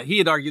 Yeah. But he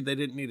had argued they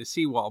didn't need a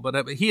seawall,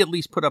 but he at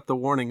least put up the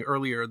warning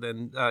earlier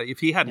than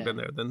if he hadn't been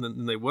there,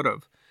 then they would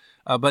have.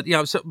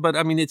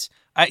 It's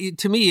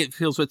to me, it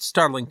feels what's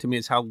startling to me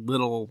is how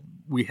little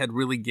we had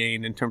really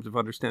gained in terms of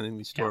understanding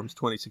these storms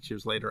 26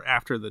 years later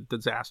after the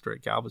disaster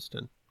at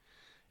Galveston.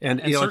 And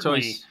it's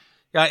always,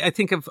 I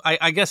think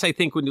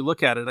when you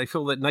look at it, I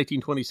feel that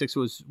 1926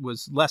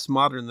 was less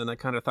modern than I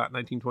kind of thought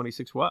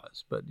 1926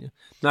 was. But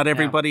not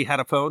everybody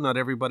had a phone, not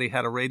everybody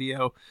had a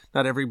radio,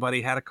 not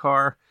everybody had a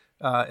car.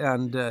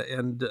 And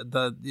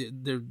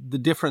the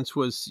difference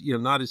was,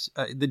 not as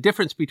the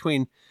difference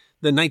between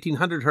the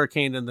 1900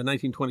 hurricane and the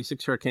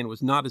 1926 hurricane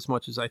was not as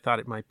much as I thought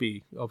it might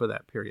be over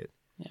that period.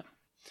 Yeah.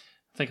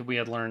 I think we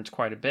had learned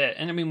quite a bit.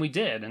 And we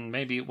did. And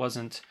maybe it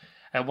wasn't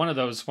one of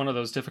those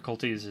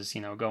difficulties is,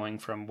 going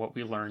from what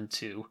we learned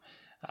to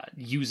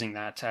using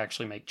that to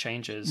actually make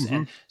changes.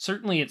 And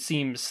certainly it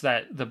seems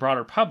that the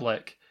broader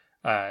public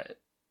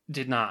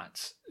did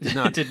not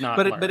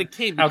but it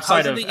came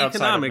outside of the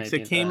economics.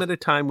 It came at a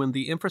time when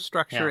the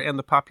infrastructure and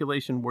the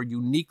population were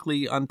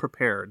uniquely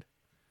unprepared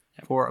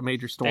for a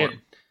major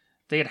storm.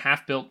 They had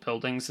half-built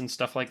buildings and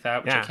stuff like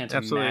that, which I can't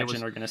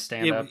imagine are going to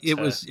stand up. It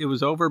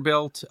was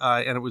overbuilt,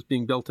 and it was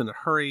being built in a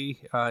hurry,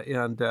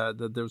 and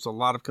there was a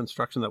lot of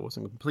construction that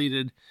wasn't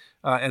completed.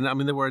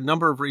 And there were a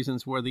number of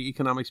reasons where the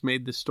economics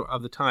made the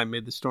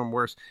storm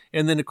worse.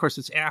 And then, of course,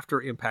 it's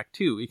after impact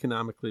too,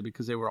 economically,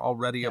 because they were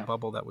already a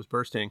bubble that was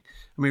bursting.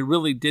 It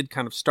really did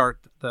kind of start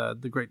the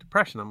Great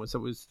Depression.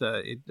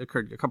 It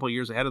occurred a couple of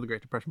years ahead of the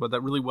Great Depression, but that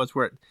really was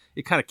where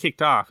it kind of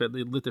kicked off. It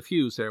lit the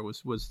fuse. There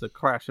was the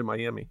crash in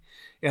Miami,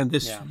 and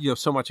this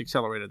so much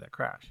accelerated that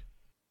crash.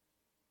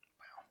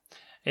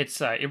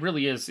 It's it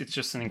really is. It's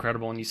just an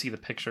incredible, and you see the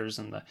pictures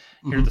and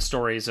hear the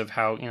stories of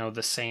how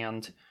the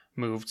sand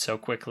moved so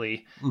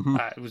quickly.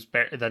 It was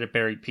that it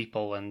buried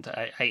people, and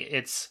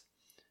it's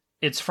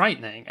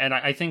frightening. And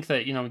I think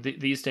that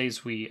these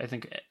days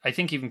I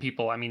think even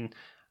people.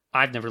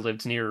 I've never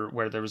lived near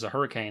where there was a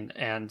hurricane,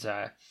 and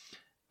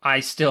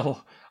I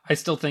still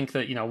think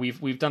that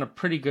we've done a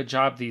pretty good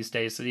job these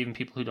days. That even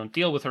people who don't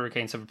deal with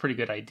hurricanes have a pretty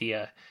good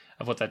idea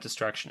of what that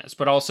destruction is.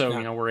 But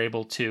also, we're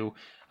able to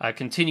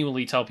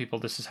continually tell people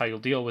this is how you'll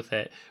deal with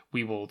it.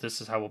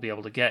 This is how we'll be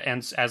able to get.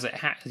 And as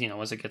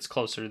it gets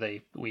closer,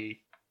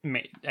 we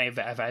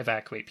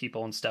evacuate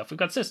people and stuff. We've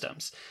got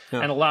systems,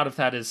 and a lot of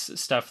that is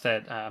stuff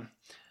that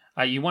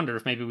you wonder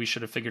if maybe we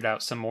should have figured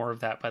out some more of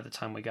that by the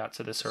time we got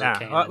to this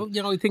hurricane. I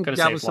think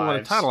Galveston would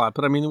have taught a lot,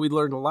 but we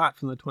learned a lot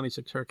from the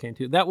 26 hurricane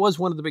too. That was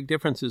one of the big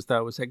differences,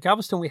 though, is that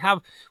Galveston we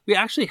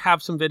actually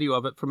have some video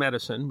of it from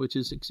Edison, which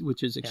is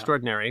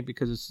extraordinary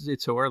because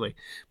it's so early.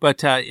 But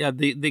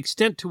the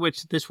extent to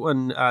which this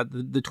one,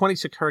 the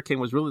 26 hurricane,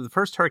 was really the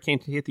first hurricane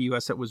to hit the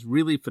U.S. that was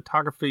really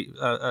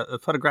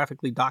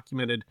photographically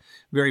documented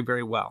very,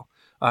 very well.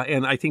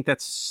 And I think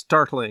that's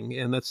startling,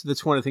 and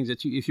that's one of the things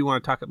that if you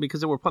want to talk,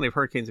 because there were plenty of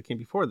hurricanes that came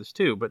before this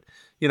too. But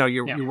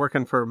you're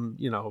working from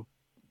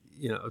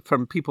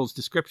from people's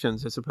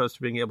descriptions as opposed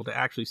to being able to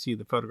actually see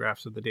the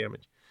photographs of the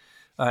damage.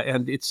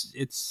 And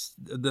it's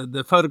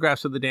the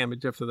photographs of the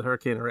damage after the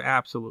hurricane are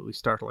absolutely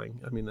startling.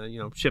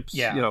 Ships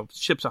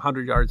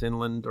 100 yards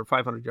inland or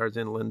 500 yards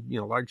inland,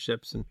 large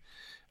ships, and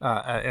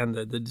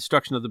the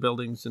destruction of the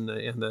buildings and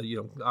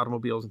the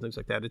automobiles and things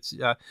like that. It's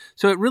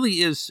so it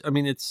really is.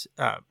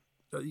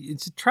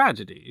 it's a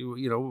tragedy,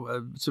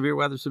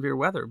 severe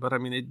weather. But I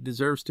mean, it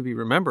deserves to be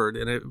remembered.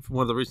 And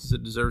one of the reasons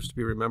it deserves to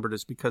be remembered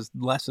is because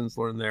lessons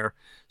learned there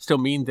still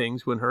mean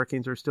things when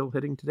hurricanes are still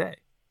hitting today.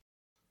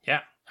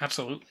 Yeah,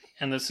 absolutely.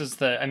 And this is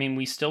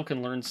we still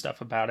can learn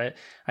stuff about it.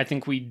 I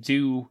think we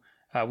do.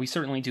 We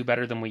certainly do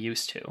better than we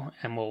used to.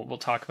 And we'll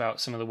talk about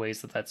some of the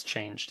ways that that's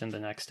changed in the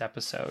next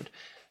episode.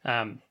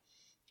 You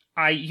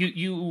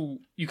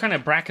kind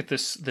of bracket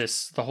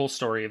the whole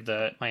story of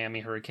the Miami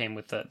Hurricane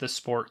with the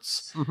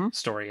sports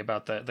story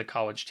about the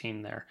college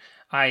team there.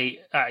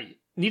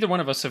 Neither one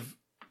of us have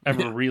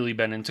ever really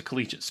been into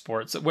collegiate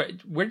sports.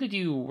 Where did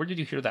you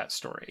hear that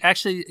story?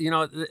 Actually,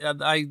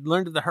 I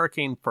learned of the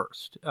hurricane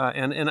first,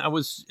 and I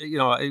was,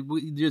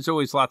 there's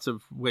always lots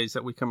of ways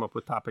that we come up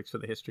with topics for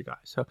the history guy.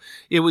 So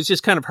it was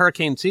just kind of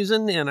hurricane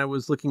season, and I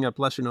was looking up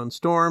lesser known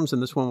storms,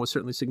 and this one was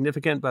certainly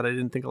significant, but I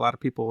didn't think a lot of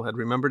people had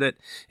remembered it.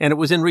 And it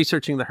was in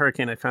researching the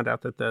hurricane I found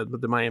out that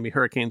the Miami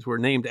Hurricanes were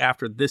named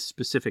after this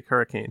specific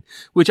hurricane,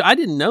 which I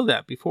didn't know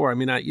that before. I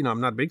mean,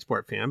 I'm not a big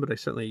sport fan, but I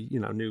certainly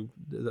knew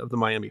of the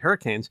Miami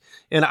Hurricanes.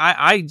 And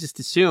I just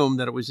assumed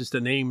that it was just a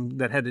name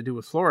that had to do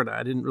with Florida.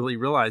 I didn't really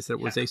realize that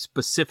it was a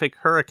specific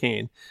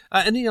hurricane.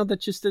 That's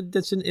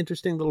an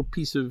interesting little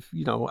piece of,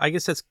 I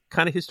guess that's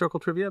kind of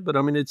historical trivia, but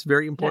I mean, it's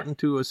very important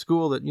to a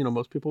school that,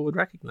 most people would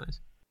recognize.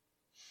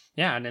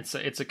 Yeah, and it's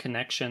a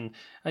connection.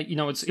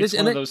 It's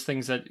one of those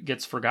things that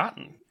gets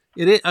forgotten.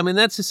 It is. I mean,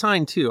 that's a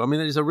sign too. I mean,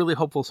 it is a really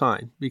hopeful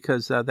sign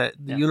because the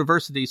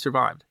university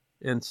survived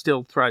and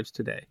still thrives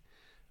today.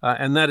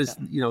 And that is,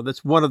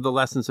 that's one of the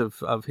lessons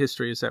of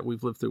history is that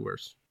we've lived through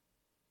worse.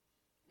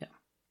 Yeah.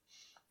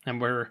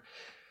 And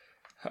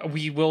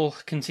we will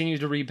continue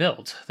to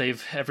rebuild.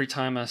 Every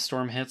time a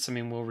storm hits,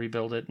 we'll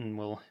rebuild it, and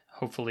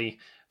hopefully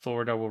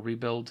Florida will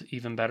rebuild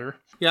even better.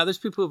 Yeah, there's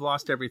people who've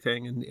lost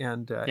everything,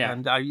 and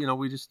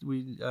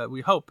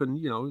we hope, and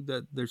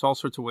that there's all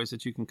sorts of ways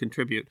that you can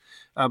contribute.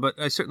 The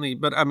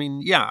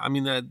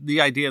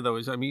idea though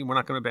is, we're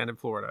not going to abandon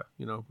Florida.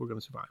 We're going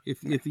to survive.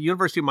 If the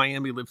University of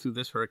Miami lived through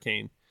this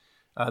hurricane,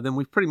 then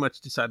we've pretty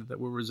much decided that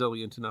we're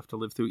resilient enough to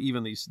live through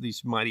even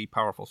these mighty,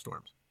 powerful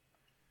storms.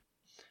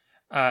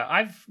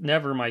 I've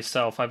never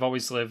myself. I've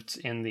always lived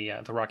in the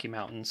Rocky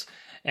Mountains,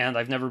 and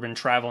I've never been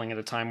traveling at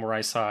a time where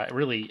I saw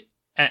really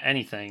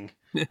anything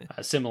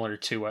similar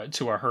to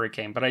a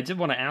hurricane. But I did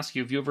want to ask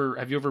you: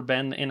 have you ever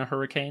been in a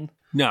hurricane?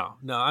 No.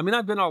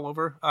 I've been all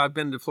over. I've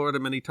been to Florida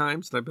many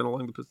times, and I've been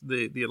along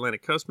the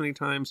Atlantic coast many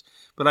times.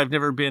 But I've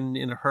never been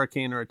in a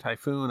hurricane or a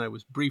typhoon. I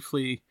was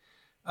briefly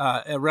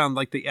around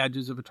like the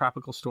edges of a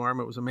tropical storm.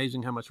 It was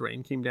amazing how much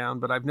rain came down,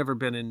 but I've never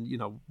been in,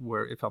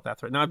 where it felt that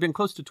threat. Now I've been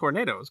close to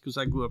tornadoes because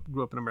I grew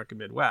up in American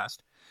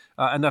Midwest,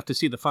 enough to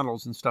see the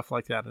funnels and stuff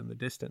like that in the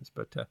distance.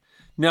 But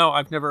no,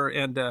 I've never,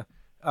 and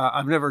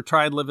I've never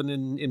tried living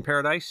in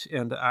paradise.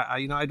 And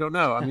I don't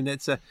know. I mean,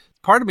 it's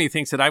part of me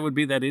thinks that I would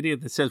be that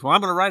idiot that says, well,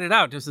 I'm going to ride it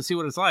out just to see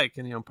what it's like.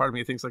 And, part of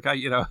me thinks like,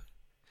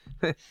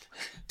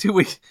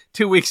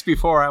 2 weeks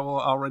before I will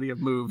already have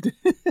moved.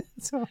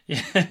 So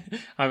yeah,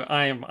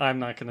 I'm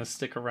not going to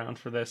stick around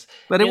for this.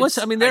 But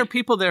there are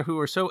people there who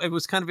are it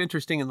was kind of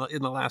interesting in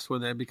the last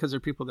one there because there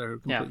are people there who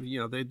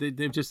completely,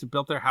 they've just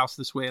built their house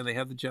this way and they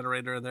have the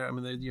generator there. I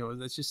mean,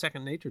 that's just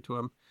second nature to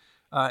them.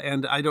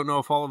 And I don't know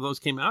if all of those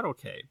came out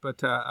okay,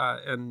 but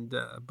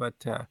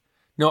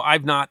no,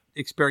 I've not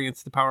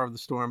experienced the power of the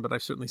storm, but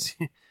I've certainly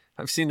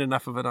seen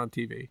enough of it on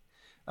TV.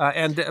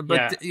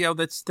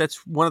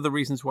 That's one of the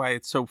reasons why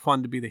it's so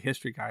fun to be the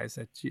history guy is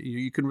that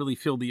you can really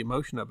feel the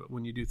emotion of it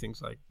when you do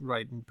things like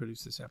write and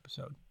produce this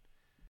episode.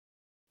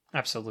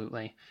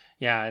 Absolutely.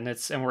 Yeah.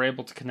 And we're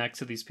able to connect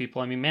to these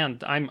people. I mean, man,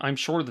 I'm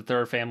sure that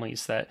there are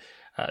families that,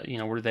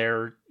 were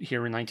there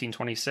here in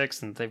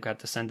 1926 and they've got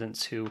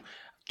descendants who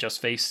just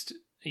faced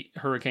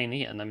Hurricane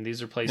Ian. I mean,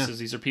 these are places,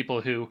 these are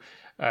people who,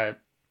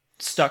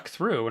 stuck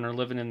through and are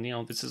living in,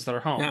 this is their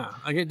home. Yeah.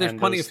 There's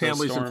plenty of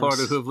families in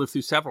Florida who have lived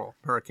through several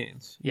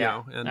hurricanes.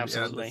 Yeah, and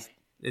absolutely.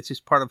 It's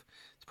just part of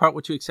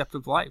what you accept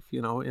of life,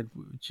 and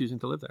choosing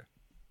to live there.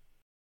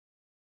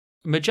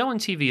 Magellan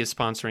TV is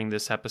sponsoring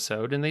this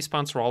episode, and they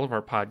sponsor all of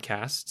our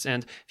podcasts.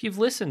 And if you've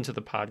listened to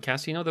the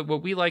podcast, you know that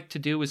what we like to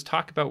do is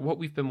talk about what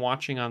we've been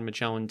watching on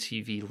Magellan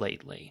TV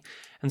lately.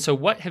 And so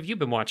what have you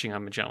been watching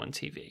on Magellan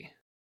TV?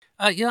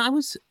 I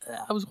was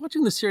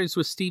watching the series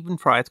with Stephen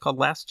Fry. It's called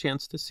Last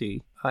Chance to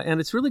See.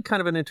 And it's really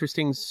kind of an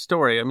interesting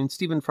story. I mean,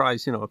 Stephen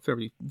Fry's, a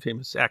very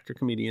famous actor,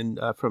 comedian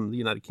from the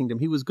United Kingdom.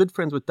 He was good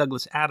friends with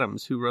Douglas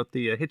Adams, who wrote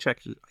the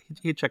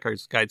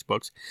Hitchhiker's Guides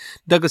books.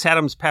 Douglas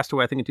Adams passed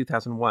away, I think, in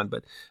 2001.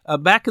 But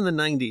back in the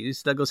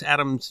 90s, Douglas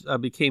Adams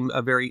became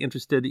very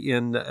interested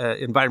in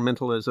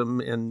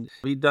environmentalism. And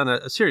he'd done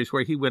a series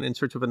where he went in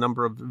search of a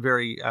number of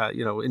very,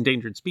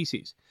 endangered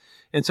species.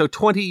 And so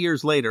 20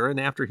 years later, and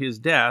after his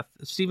death,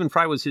 Stephen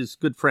Fry was his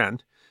good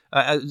friend.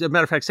 As a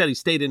matter of fact, said he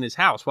stayed in his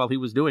house while he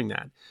was doing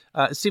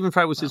that. Stephen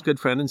Fry was his good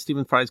friend, and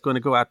Stephen Fry is going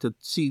to go out to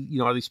see,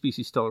 are these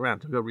species still around,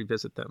 to go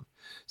revisit them.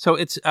 So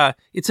it's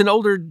an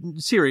older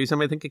series. I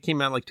mean, I think it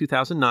came out like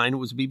 2009. It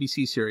was a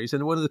BBC series.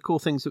 And one of the cool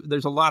things,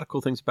 there's a lot of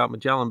cool things about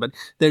Magellan, but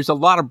there's a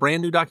lot of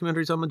brand new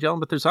documentaries on Magellan,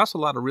 but there's also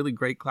a lot of really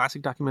great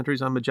classic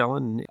documentaries on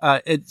Magellan.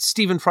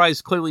 Stephen Fry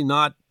is clearly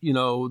not,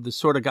 the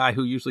sort of guy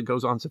who usually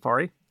goes on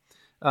safari.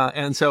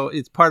 And so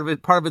it's part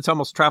of it's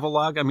almost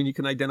travelogue. I mean, you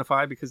can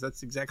identify because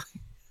that's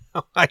exactly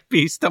how I'd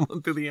be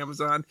stumbling through the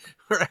Amazon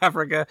or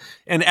Africa.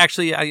 And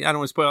actually, I don't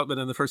want to spoil it, but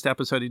in the first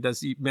episode,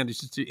 he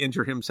manages to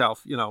injure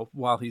himself,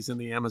 while he's in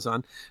the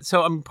Amazon.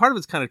 So part of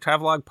it's kind of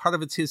travelogue, part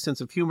of it's his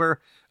sense of humor,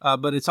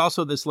 but it's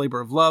also this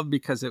labor of love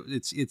because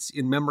it's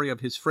in memory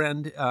of his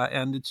friend.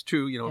 And it's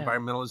true,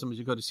 environmentalism, as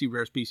you go to see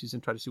rare species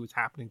and try to see what's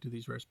happening to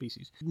these rare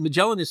species.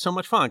 Magellan is so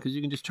much fun because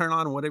you can just turn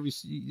on whatever you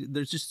see.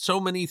 There's just so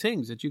many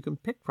things that you can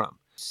pick from.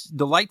 It's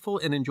delightful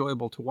and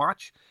enjoyable to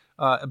watch.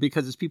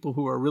 Because it's people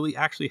who are really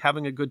actually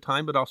having a good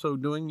time, but also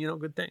doing,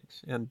 good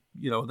things. And,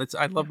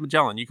 I love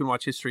Magellan. You can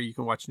watch history, you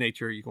can watch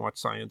nature, you can watch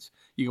science,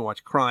 you can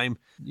watch crime,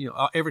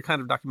 every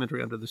kind of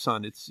documentary under the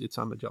sun. It's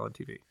on Magellan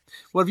TV.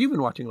 What have you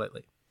been watching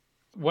lately?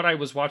 What I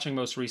was watching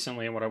most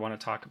recently and what I want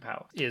to talk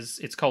about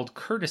it's called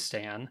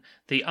Kurdistan,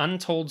 the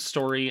Untold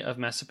Story of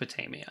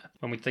Mesopotamia.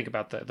 When we think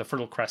about the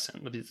Fertile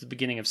Crescent, the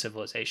beginning of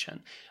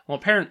civilization. Well,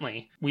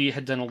 apparently we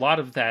had done a lot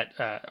of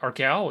that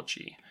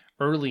archaeology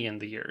early in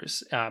the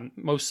years,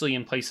 mostly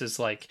in places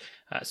like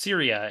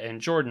Syria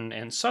and Jordan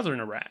and southern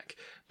Iraq.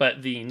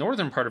 But the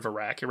northern part of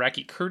Iraq,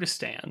 Iraqi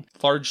Kurdistan,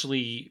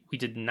 largely we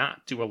did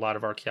not do a lot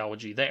of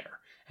archaeology there.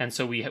 And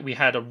so we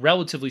had a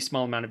relatively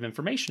small amount of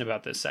information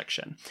about this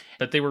section.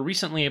 But they were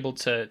recently able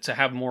to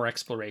have more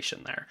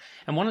exploration there.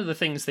 And one of the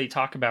things they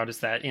talk about is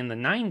that in the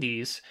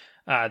 90s,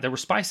 there were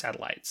spy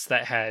satellites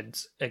that had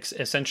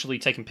essentially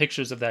taken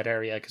pictures of that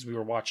area because we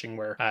were watching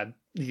where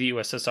the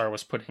USSR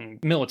was putting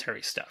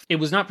military stuff. It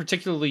was not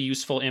particularly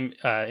useful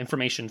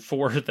information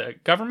for the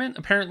government.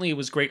 Apparently, it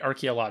was great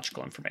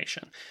archaeological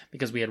information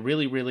because we had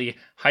really, really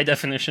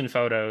high-definition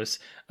photos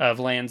of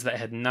lands that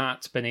had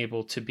not been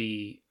able to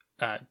be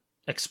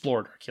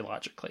explored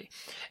archaeologically.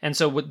 And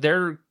so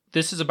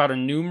this is about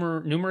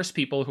numerous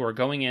people who are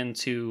going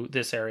into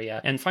this area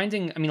and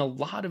finding, a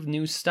lot of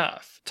new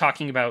stuff,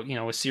 talking about,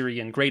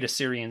 great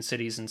Assyrian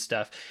cities and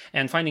stuff,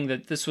 and finding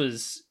that this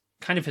was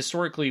kind of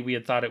historically, we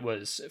had thought it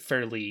was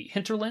fairly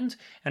hinterland,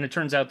 and it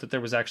turns out that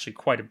there was actually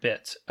quite a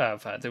bit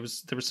of, there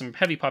was some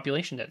heavy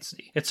population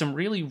density. It's some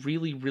really,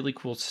 really, really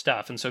cool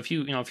stuff. And so if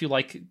you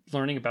like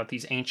learning about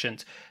these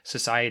ancient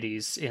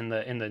societies in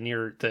the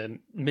near the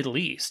Middle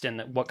East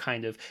and what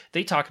kind of,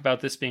 they talk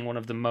about this being one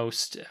of the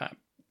most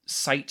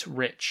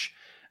site-rich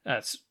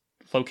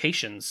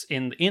locations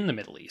in the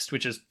Middle East,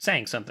 which is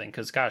saying something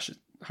because, gosh, it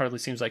hardly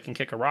seems like you can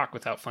kick a rock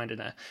without finding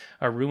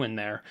a ruin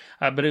there.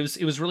 But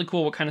it was really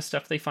cool what kind of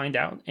stuff they find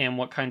out and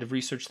what kind of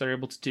research they're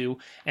able to do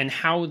and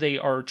how they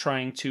are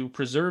trying to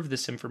preserve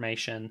this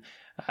information,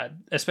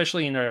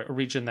 especially in a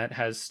region that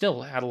has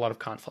still had a lot of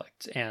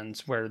conflict and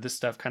where this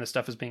kind of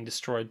stuff is being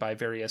destroyed by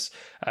various,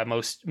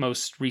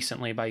 most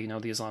recently by,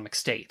 the Islamic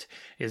State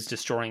is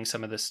destroying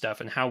some of this stuff,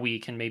 and how we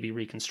can maybe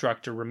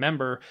reconstruct or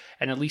remember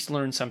and at least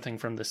learn something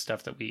from this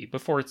stuff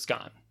before it's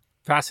gone.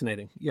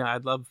 Fascinating. Yeah, I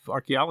love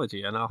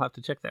archaeology, and I'll have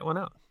to check that one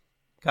out.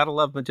 Gotta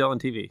love Magellan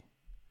TV.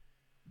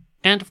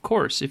 And of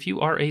course, if you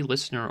are a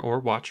listener or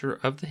watcher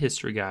of The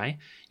History Guy,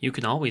 you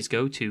can always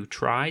go to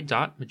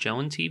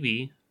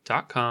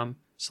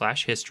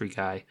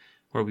try.magellantv.com/historyguy,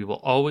 where we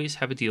will always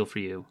have a deal for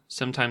you,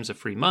 sometimes a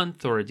free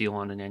month or a deal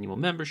on an annual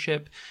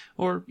membership,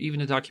 or even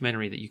a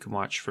documentary that you can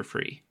watch for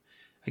free.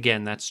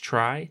 Again, that's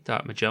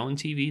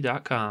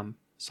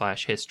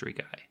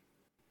try.magellantv.com/historyguy.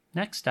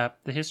 Next up,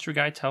 The History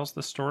Guy tells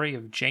the story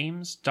of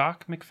James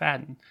Doc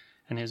McFadden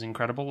and his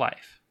incredible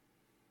life.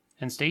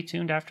 And stay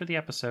tuned after the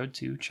episode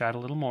to chat a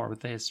little more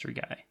with The History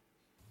Guy.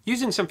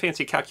 Using some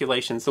fancy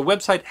calculations, the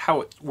website How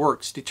It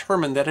Works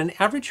determined that an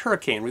average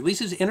hurricane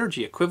releases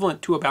energy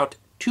equivalent to about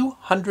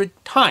 200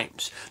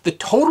 times the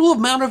total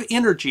amount of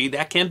energy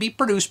that can be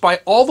produced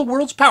by all the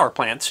world's power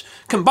plants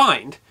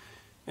combined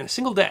in a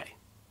single day.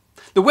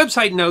 The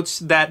website notes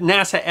that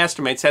NASA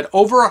estimates that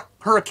over a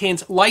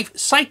hurricane's life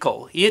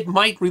cycle, it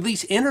might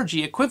release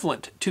energy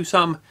equivalent to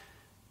some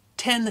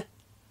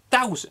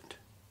 10,000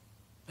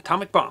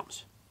 atomic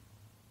bombs.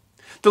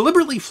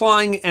 Deliberately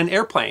flying an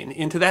airplane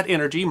into that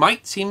energy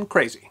might seem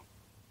crazy.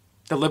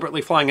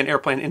 Deliberately flying an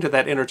airplane into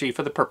that energy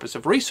for the purpose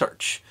of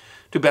research,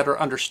 to better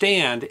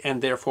understand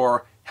and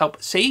therefore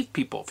help save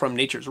people from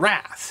nature's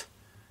wrath,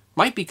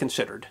 might be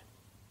considered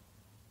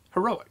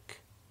heroic.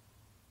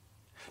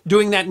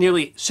 Doing that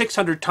nearly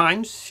 600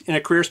 times in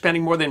a career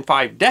spanning more than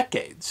 5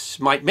 decades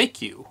might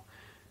make you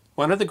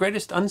one of the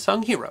greatest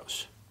unsung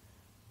heroes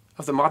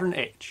of the modern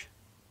age.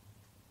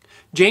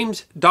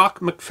 James Doc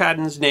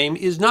McFadden's name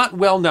is not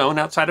well known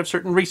outside of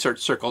certain research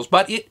circles,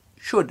 but it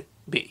should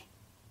be.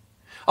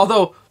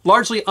 Although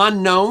largely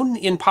unknown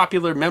in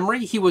popular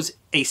memory, he was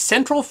a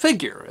central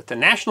figure at the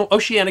National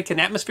Oceanic and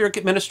Atmospheric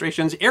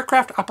Administration's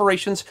Aircraft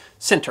Operations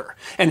Center,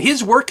 and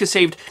his work has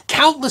saved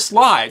countless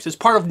lives as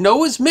part of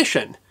NOAA's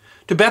mission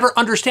to better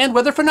understand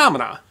weather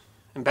phenomena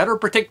and better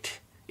predict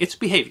its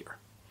behavior.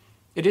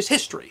 It is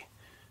history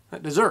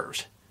that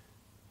deserves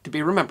to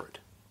be remembered.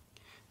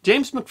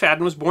 James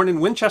McFadden was born in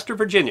Winchester,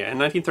 Virginia in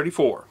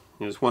 1934.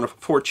 He was one of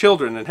 4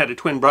 children and had a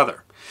twin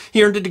brother.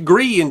 He earned a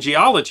degree in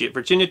geology at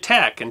Virginia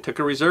Tech and took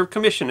a reserve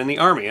commission in the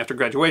Army after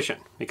graduation,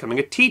 becoming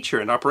a teacher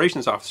and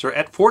operations officer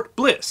at Fort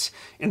Bliss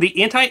in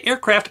the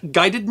Anti-Aircraft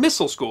Guided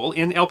Missile School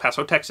in El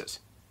Paso, Texas.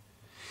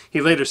 He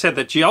later said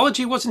that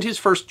geology wasn't his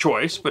first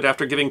choice, but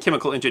after giving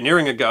chemical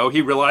engineering a go,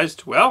 he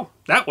realized, well,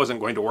 that wasn't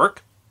going to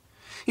work.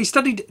 He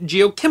studied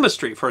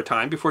geochemistry for a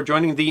time before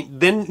joining the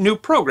then new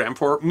program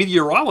for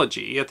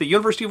meteorology at the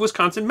University of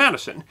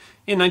Wisconsin-Madison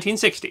in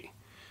 1960.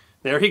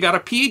 There he got a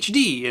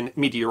PhD in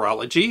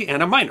meteorology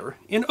and a minor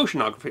in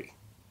oceanography.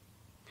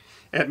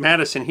 At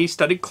Madison, he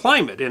studied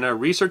climate in a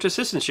research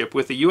assistantship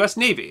with the U.S.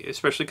 Navy,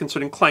 especially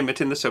concerning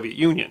climate in the Soviet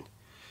Union.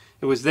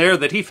 It was there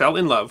that he fell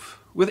in love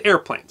with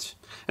airplanes,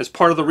 as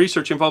part of the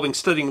research involving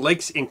studying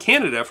lakes in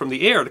Canada from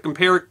the air to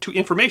compare it to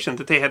information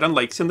that they had on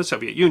lakes in the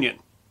Soviet Union.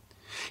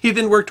 He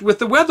then worked with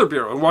the Weather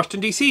Bureau in Washington,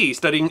 D.C.,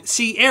 studying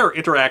sea-air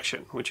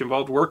interaction, which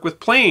involved work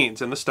with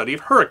planes and the study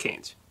of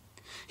hurricanes.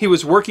 He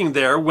was working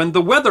there when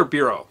the Weather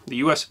Bureau, the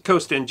U.S.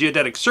 Coast and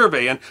Geodetic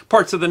Survey, and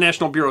parts of the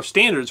National Bureau of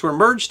Standards were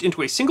merged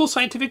into a single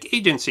scientific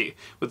agency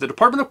with the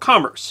Department of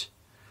Commerce,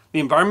 the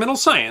Environmental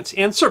Science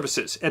and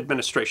Services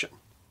Administration.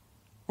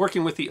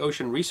 Working with the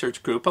Ocean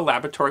Research Group, a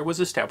laboratory was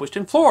established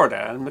in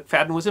Florida, and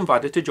McFadden was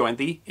invited to join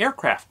the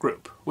Aircraft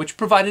Group, which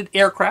provided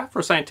aircraft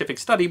for scientific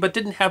study but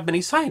didn't have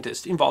many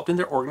scientists involved in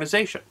their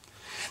organization.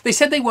 They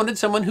said they wanted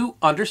someone who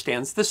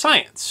understands the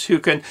science, who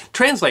can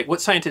translate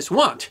what scientists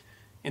want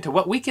into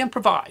what we can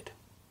provide.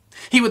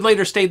 He would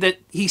later state that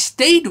he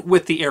stayed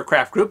with the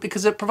Aircraft Group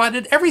because it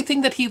provided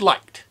everything that he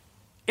liked: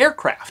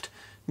 aircraft,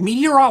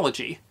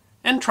 meteorology,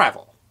 and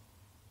travel.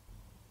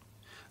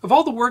 Of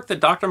all the work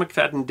that Dr.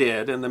 McFadden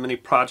did and the many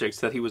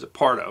projects that he was a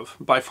part of,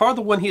 by far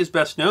the one he is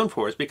best known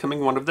for is becoming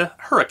one of the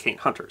hurricane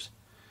hunters.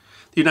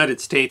 The United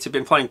States had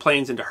been flying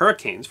planes into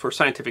hurricanes for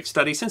scientific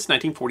study since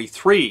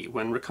 1943,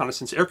 when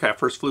reconnaissance aircraft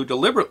first flew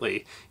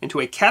deliberately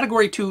into a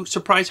Category 2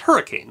 surprise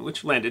hurricane,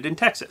 which landed in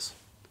Texas.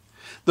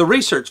 The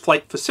Research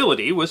Flight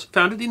Facility was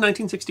founded in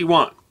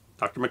 1961.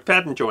 Dr.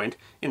 McFadden joined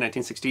in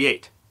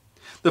 1968.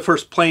 The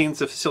first planes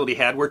the facility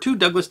had were 2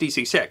 Douglas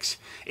DC-6,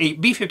 a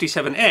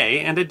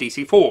B-57A, and a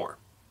DC-4.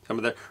 Some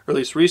of the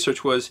earliest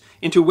research was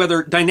into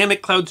whether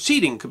dynamic cloud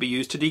seeding could be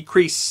used to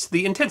decrease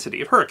the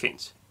intensity of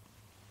hurricanes.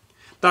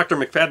 Dr.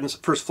 McFadden's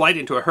first flight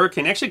into a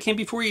hurricane actually came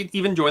before he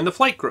even joined the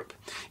flight group,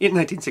 in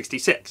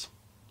 1966.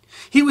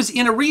 He was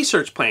in a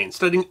research plane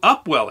studying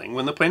upwelling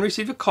when the plane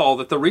received a call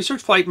that the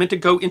research flight meant to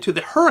go into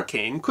the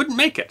hurricane couldn't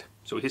make it,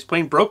 so his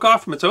plane broke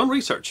off from its own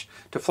research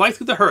to fly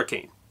through the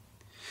hurricane.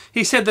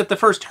 He said that the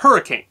first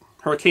hurricane,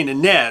 Hurricane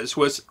Inez,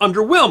 was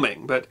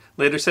underwhelming, but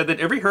later said that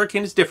every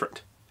hurricane is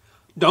different.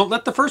 Don't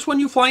let the first one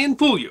you fly in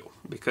fool you,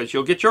 because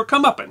you'll get your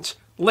comeuppance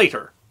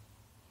later.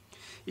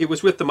 It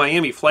was with the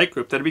Miami flight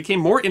group that he became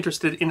more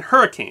interested in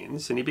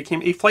hurricanes, and he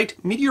became a flight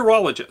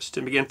meteorologist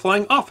and began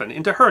flying often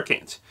into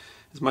hurricanes,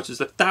 as much as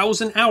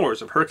 1,000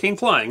 hours of hurricane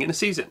flying in a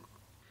season.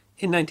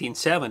 In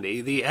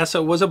 1970, the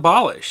ESA was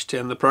abolished,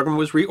 and the program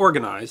was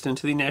reorganized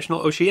into the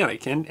National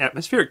Oceanic and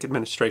Atmospheric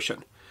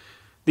Administration.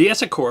 The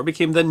ESA Corps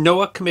became the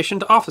NOAA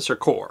Commissioned Officer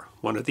Corps,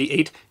 one of the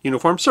 8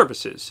 uniformed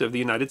services of the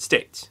United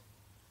States.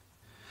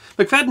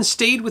 McFadden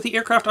stayed with the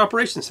Aircraft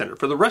Operations Center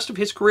for the rest of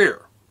his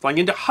career, flying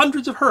into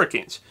hundreds of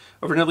hurricanes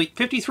over nearly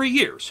 53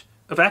 years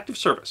of active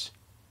service.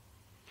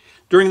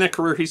 During that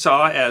career, he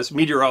saw, as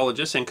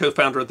meteorologist and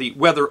co-founder of the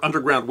Weather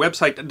Underground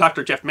website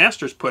Dr. Jeff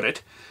Masters put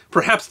it,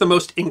 perhaps the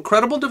most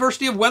incredible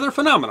diversity of weather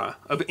phenomena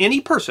of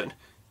any person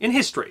in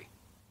history.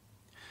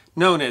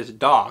 Known as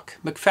Doc,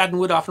 McFadden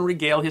would often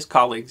regale his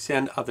colleagues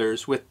and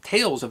others with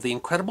tales of the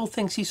incredible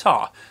things he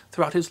saw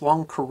throughout his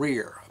long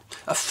career.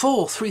 A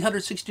full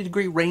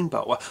 360-degree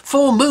rainbow, a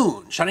full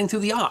moon shining through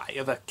the eye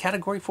of a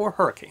Category 4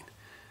 hurricane,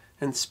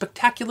 and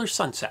spectacular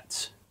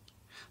sunsets.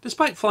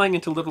 Despite flying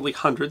into literally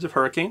hundreds of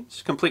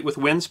hurricanes, complete with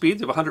wind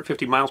speeds of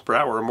 150 miles per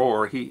hour or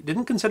more, he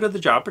didn't consider the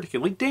job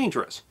particularly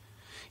dangerous.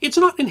 It's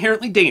not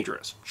inherently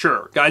dangerous.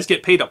 Sure, guys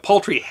get paid a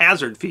paltry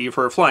hazard fee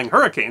for flying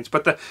hurricanes,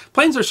 but the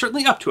planes are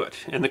certainly up to it,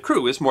 and the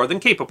crew is more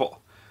than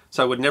capable.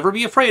 So I would never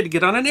be afraid to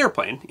get on an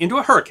airplane into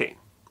a hurricane.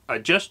 I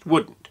just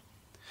wouldn't.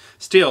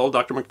 Still,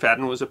 Dr.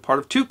 McFadden was a part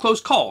of 2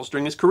 close calls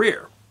during his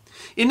career.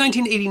 In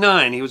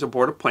 1989, he was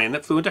aboard a plane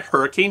that flew into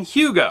Hurricane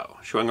Hugo,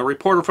 showing a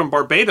reporter from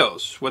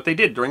Barbados what they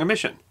did during a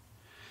mission.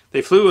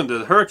 They flew into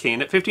the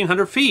hurricane at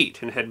 1,500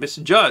 feet and had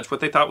misjudged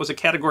what they thought was a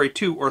Category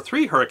 2 or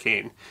 3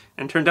 hurricane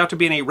and turned out to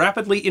be in a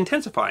rapidly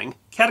intensifying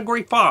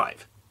Category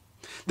 5.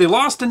 They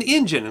lost an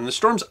engine in the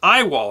storm's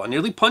eye wall and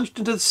nearly plunged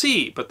into the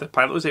sea, but the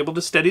pilot was able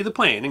to steady the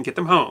plane and get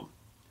them home.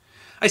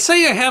 "I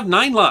say I have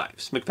 9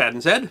 lives,"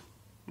 McFadden said,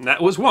 and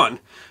that was one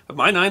of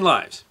my 9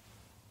 lives.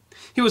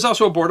 He was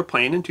also aboard a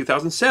plane in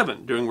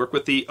 2007 doing work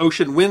with the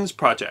Ocean Winds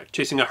Project,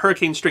 chasing a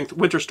hurricane-strength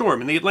winter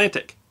storm in the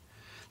Atlantic.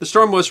 The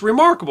storm was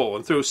remarkable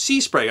and threw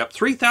sea spray up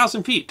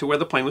 3,000 feet to where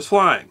the plane was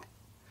flying.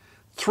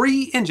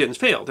 3 engines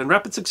failed in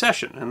rapid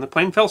succession, and the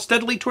plane fell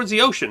steadily towards the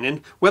ocean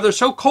in weather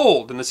so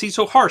cold and the sea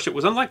so harsh it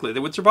was unlikely they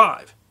would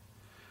survive.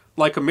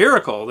 Like a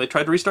miracle, they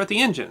tried to restart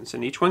the engines,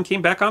 and each one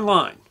came back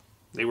online.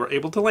 They were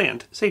able to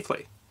land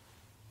safely.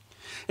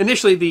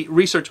 Initially, the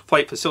research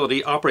flight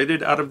facility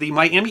operated out of the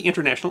Miami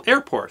International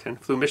Airport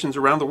and flew missions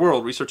around the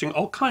world researching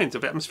all kinds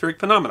of atmospheric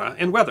phenomena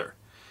and weather.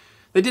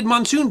 They did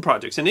monsoon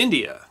projects in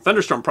India,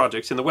 thunderstorm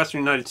projects in the western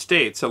United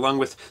States, along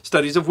with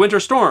studies of winter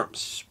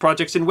storms,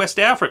 projects in West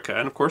Africa,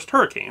 and of course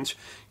hurricanes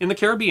in the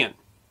Caribbean.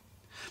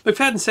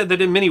 McFadden said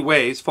that in many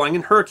ways, flying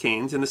in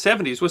hurricanes in the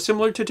 70s was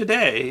similar to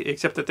today,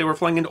 except that they were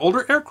flying in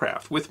older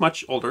aircraft with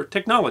much older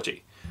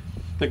technology.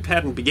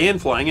 McFadden began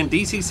flying in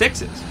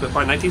DC-6s, but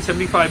by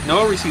 1975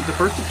 NOAA received the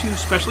first of 2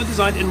 specially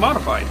designed and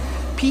modified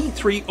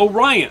P-3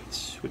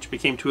 Orions, which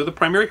became 2 of the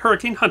primary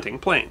hurricane hunting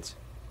planes.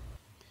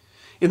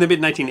 In the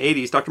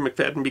mid-1980s, Dr.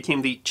 McFadden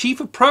became the Chief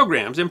of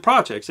Programs and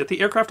Projects at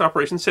the Aircraft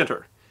Operations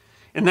Center.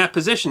 In that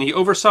position, he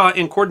oversaw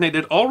and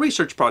coordinated all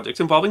research projects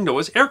involving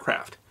NOAA's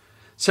aircraft.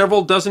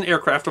 Several dozen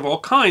aircraft of all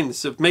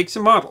kinds of makes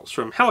and models,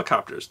 from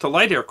helicopters to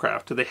light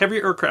aircraft to the heavy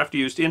aircraft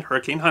used in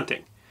hurricane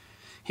hunting.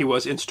 He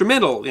was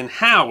instrumental in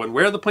how and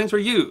where the planes were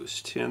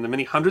used, and the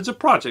many hundreds of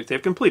projects they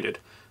have completed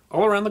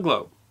all around the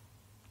globe.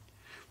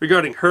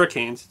 Regarding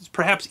hurricanes, it's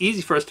perhaps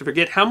easy for us to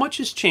forget how much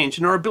has changed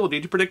in our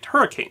ability to predict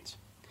hurricanes.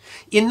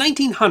 In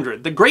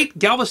 1900, the Great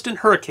Galveston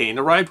Hurricane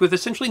arrived with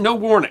essentially no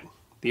warning.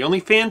 The only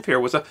fanfare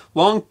was a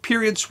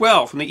long-period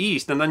swell from the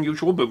east and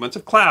unusual movements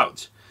of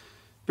clouds.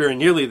 Very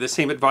nearly the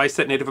same advice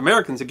that Native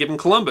Americans had given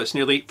Columbus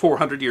nearly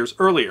 400 years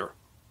earlier.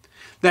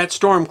 That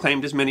storm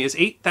claimed as many as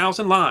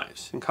 8,000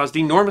 lives and caused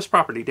enormous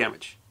property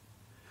damage.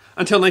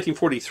 Until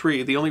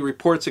 1943, the only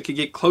reports that could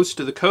get close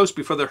to the coast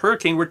before the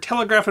hurricane were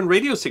telegraph and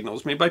radio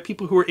signals made by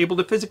people who were able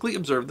to physically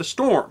observe the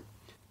storm.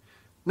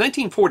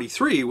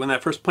 1943, when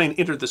that first plane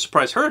entered the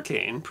surprise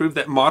hurricane, proved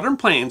that modern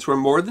planes were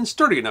more than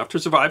sturdy enough to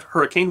survive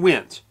hurricane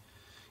winds.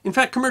 In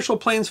fact, commercial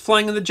planes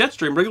flying in the jet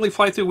stream regularly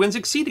fly through winds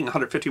exceeding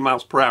 150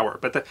 miles per hour,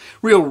 but the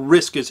real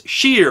risk is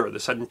shear, the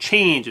sudden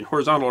change in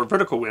horizontal or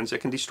vertical winds that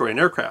can destroy an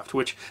aircraft,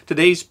 which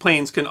today's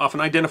planes can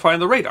often identify on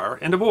the radar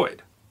and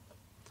avoid.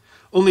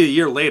 Only a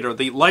year later,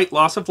 the light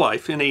loss of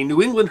life in a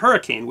New England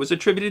hurricane was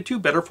attributed to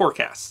better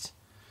forecasts.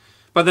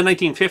 By the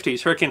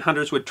 1950s, hurricane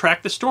hunters would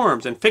track the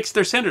storms and fix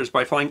their centers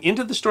by flying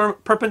into the storm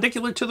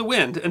perpendicular to the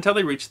wind until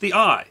they reached the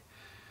eye.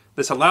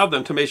 This allowed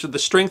them to measure the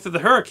strength of the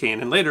hurricane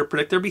and later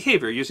predict their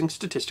behavior using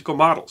statistical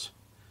models.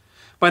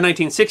 By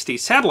 1960,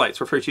 satellites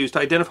were first used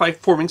to identify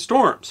forming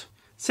storms.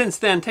 Since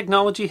then,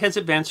 technology has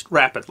advanced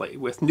rapidly,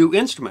 with new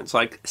instruments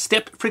like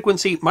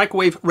step-frequency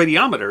microwave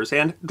radiometers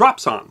and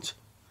dropsondes.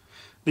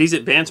 These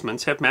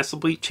advancements have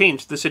massively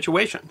changed the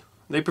situation.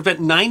 They prevent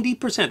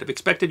 90% of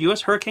expected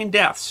U.S. hurricane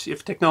deaths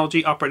if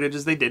technology operated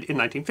as they did in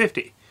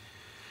 1950.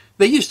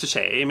 They used to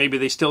say, maybe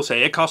they still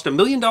say, it cost $1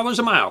 million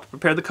a mile to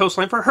prepare the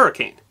coastline for a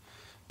hurricane.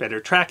 Better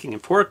tracking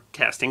and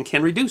forecasting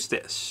can reduce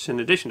this, in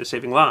addition to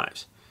saving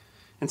lives.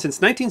 And since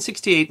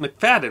 1968,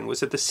 McFadden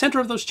was at the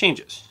center of those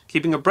changes,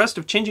 keeping abreast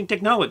of changing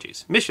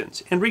technologies,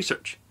 missions, and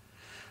research.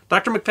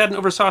 Dr. McFadden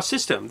oversaw a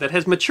system that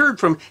has matured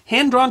from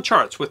hand-drawn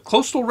charts with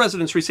coastal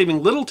residents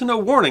receiving little to no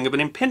warning of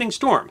an impending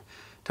storm,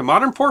 to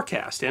modern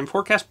forecast and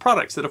forecast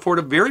products that afford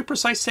a very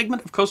precise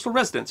segment of coastal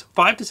residents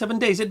 5 to 7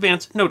 days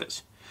advance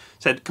notice,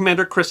 said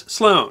Commander Chris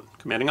Sloan,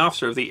 commanding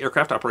officer of the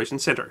Aircraft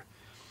Operations Center.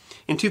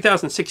 In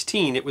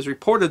 2016, it was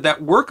reported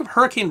that work of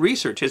hurricane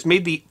research has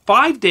made the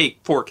 5-day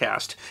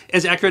forecast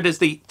as accurate as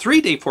the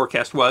 3-day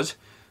forecast was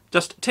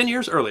just 10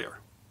 years earlier.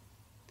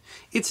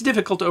 It's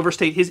difficult to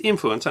overstate his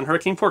influence on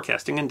hurricane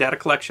forecasting and data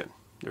collection.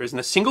 There isn't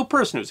a single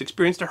person who's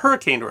experienced a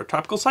hurricane or a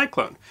tropical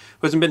cyclone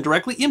who hasn't been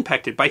directly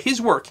impacted by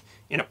his work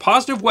in a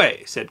positive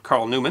way, said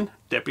Carl Newman,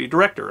 Deputy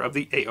Director of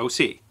the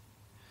AOC.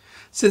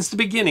 Since the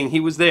beginning, he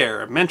was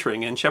there,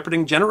 mentoring and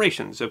shepherding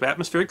generations of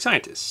atmospheric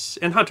scientists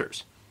and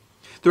hunters.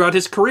 Throughout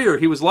his career,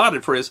 he was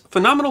lauded for his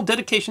phenomenal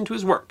dedication to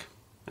his work.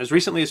 As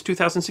recently as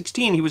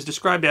 2016, he was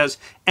described as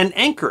an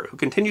anchor who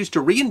continues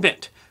to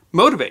reinvent,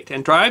 motivate,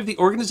 and drive the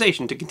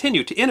organization to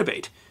continue to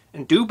innovate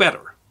and do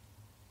better.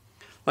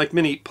 Like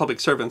many public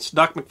servants,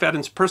 Dr.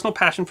 McFadden's personal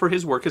passion for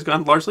his work has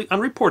gone largely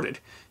unreported,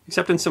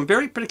 except in some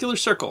very particular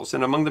circles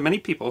and among the many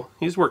people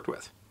he has worked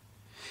with.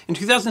 In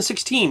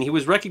 2016, he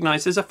was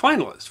recognized as a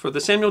finalist for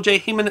the Samuel J.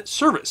 Heyman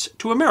Service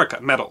to America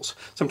medals,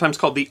 sometimes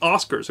called the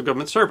Oscars of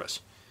government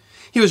service.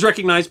 He was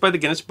recognized by the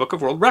Guinness Book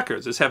of World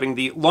Records as having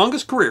the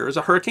longest career as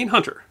a hurricane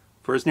hunter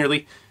for his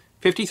nearly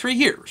 53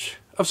 years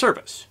of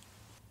service.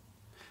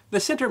 The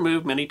center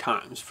moved many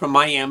times, from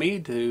Miami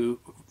to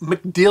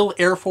MacDill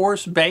Air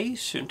Force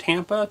Base in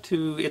Tampa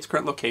to its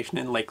current location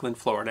in Lakeland,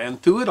 Florida.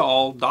 And through it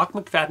all, Doc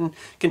McFadden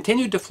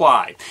continued to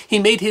fly. He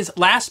made his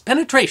last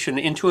penetration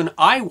into an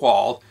eye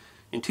wall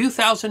in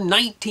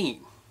 2019,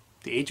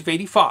 at the age of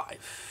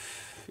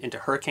 85, into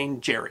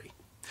Hurricane Jerry.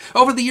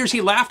 Over the years,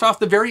 he laughed off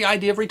the very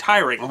idea of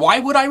retiring. Why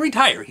would I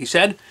retire? He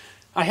said.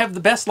 I have the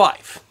best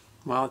life.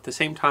 While at the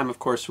same time, of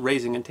course,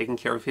 raising and taking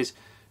care of his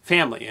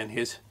family and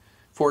his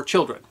 4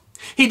 children.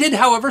 He did,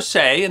 however,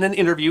 say in an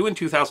interview in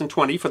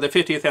 2020 for the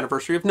 50th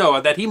anniversary of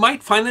Noah that he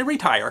might finally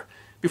retire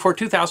before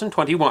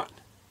 2021.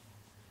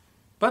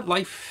 But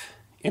life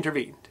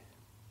intervened.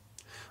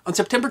 On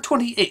September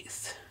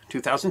 28th,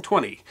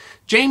 2020,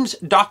 James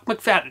Doc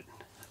McFadden,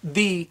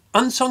 the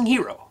unsung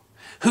hero,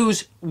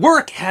 whose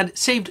work had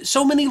saved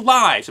so many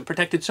lives and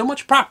protected so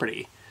much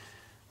property,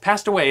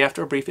 passed away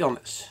after a brief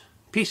illness,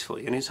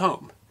 peacefully in his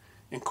home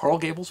in Coral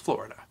Gables,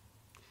 Florida.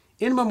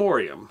 In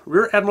memoriam,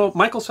 Rear Admiral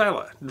Michael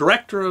Sila,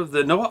 director of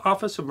the NOAA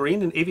Office of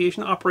Marine and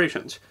Aviation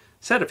Operations,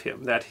 said of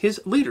him that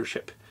his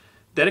leadership,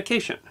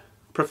 dedication,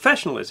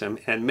 professionalism,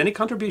 and many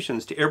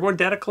contributions to airborne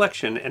data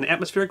collection and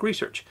atmospheric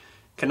research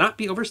cannot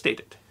be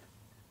overstated.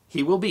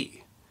 He will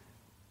be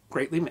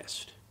greatly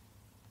missed.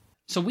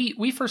 So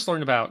we first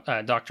learned about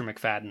Dr.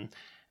 McFadden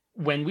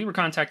when we were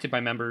contacted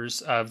by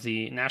members of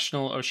the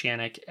National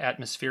Oceanic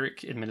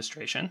Atmospheric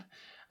Administration,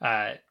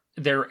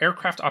 their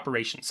Aircraft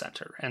Operations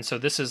Center, and so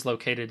this is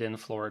located in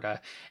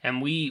Florida.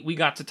 And we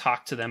got to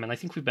talk to them, and I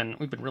think we've been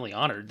really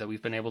honored that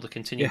we've been able to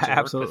continue to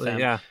work with them.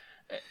 Yeah.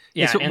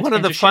 Yeah, it's one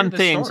of the fun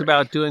things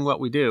about doing what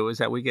we do is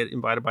that we get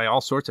invited by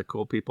all sorts of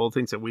cool people,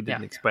 things that we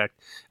didn't expect.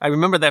 I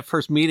remember that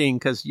first meeting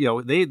because,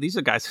 these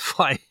are guys who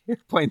fly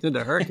airplanes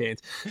into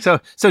hurricanes.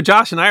 So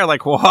Josh and I are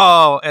like,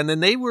 whoa. And then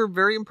they were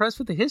very impressed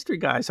with the history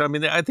guy. So, I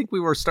mean, I think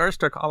we were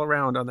starstruck all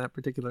around on that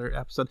particular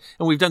episode.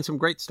 And we've done some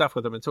great stuff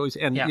with them. It's always,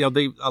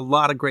 a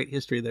lot of great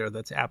history there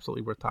that's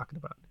absolutely worth talking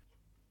about.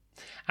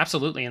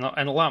 Absolutely, and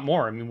a lot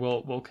more. I mean,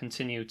 we'll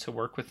continue to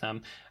work with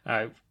them.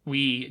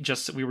 We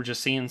were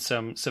just seeing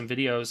some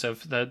videos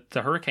of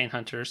the hurricane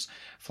hunters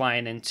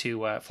flying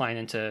into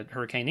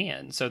Hurricane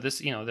Ian. So this,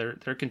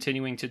 they're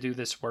continuing to do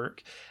this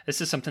work. This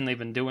is something they've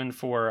been doing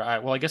for.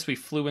 I guess we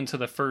flew into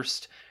the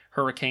first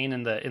hurricane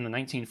in the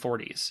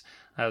 1940s.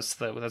 That's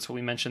what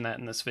we mentioned that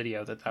in this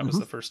video that was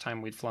the first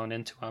time we'd flown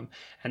into them,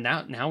 and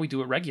now we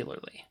do it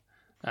regularly.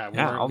 All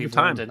the we've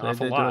time. Learned an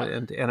awful lot,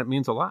 and it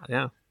means a lot.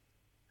 Yeah.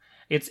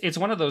 It's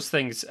one of those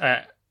things.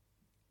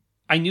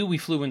 I knew we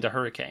flew into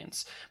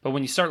hurricanes, but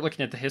when you start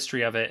looking at the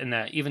history of it, and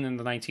that even in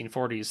the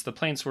 1940s, the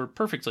planes were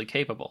perfectly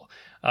capable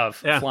of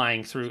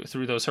flying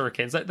through those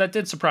hurricanes. That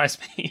did surprise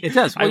me. It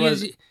does. Well,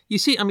 you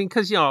see, I mean,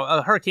 because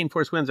a hurricane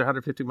force winds are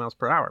 150 miles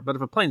per hour, but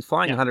if a plane's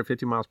flying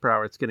 150 miles per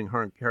hour, it's getting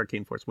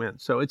hurricane force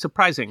winds. So it's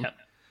surprising,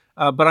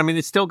 but I mean,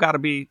 it's still got to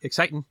be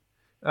exciting.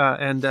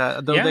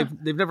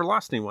 They've never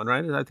lost anyone,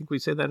 right? I think we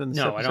say that in this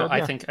episode. No, I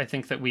don't. I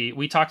think that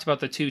we talked about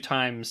the 2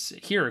 times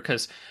here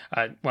because,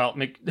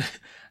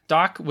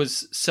 Doc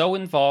was so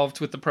involved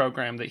with the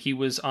program that he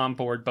was on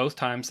board both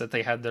times that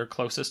they had their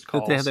closest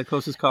calls. They had their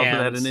closest calls. They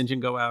had an engine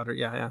go out, or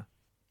yeah.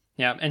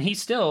 And he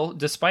still,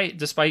 despite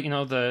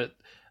the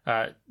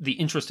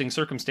interesting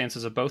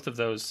circumstances of both of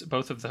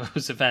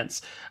those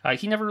events,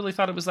 he never really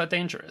thought it was that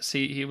dangerous.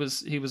 He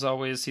was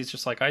always, he's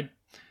just like,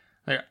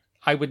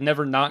 I would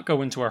never not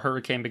go into a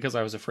hurricane because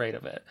I was afraid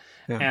of it.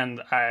 Yeah.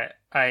 And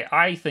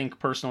I think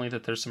personally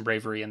that there's some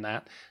bravery in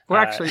that. Well,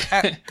 actually,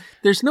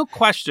 there's no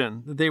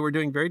question that they were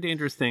doing very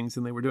dangerous things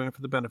and they were doing it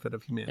for the benefit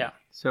of humanity. Yeah.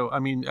 So, I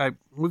mean,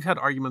 we've had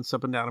arguments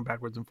up and down and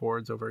backwards and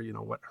forwards over,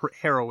 what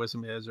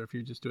heroism is or if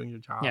you're just doing your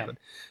job. Yeah. And,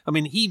 I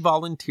mean, he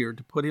volunteered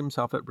to put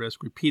himself at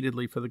risk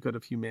repeatedly for the good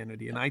of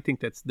humanity. And I think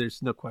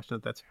there's no question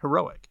that that's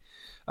heroic.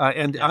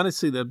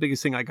 Honestly, the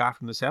biggest thing I got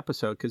from this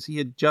episode, because he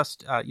had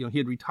just, he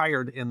had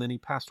retired and then he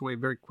passed away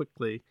very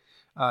quickly.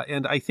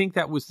 And I think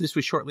this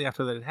was shortly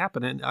after that had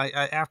happened. And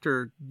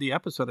after the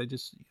episode,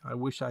 I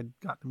wish I'd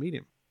gotten to meet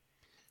him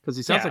because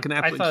he sounds like an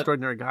absolutely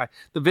extraordinary guy.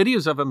 The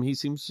videos of him, he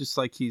seems just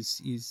like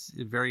he's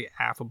very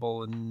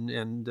affable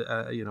and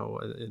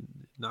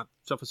not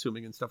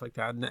self-assuming and stuff like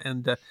that.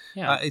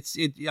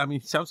 I mean,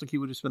 he sounds like he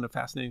would have been a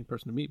fascinating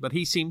person to meet, but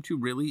he seemed to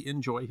really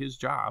enjoy his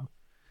job.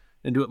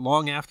 And do it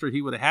long after he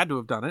would have had to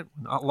have done it.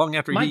 Long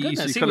after he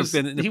could have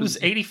been. He was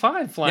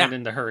 85 flying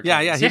into hurricanes.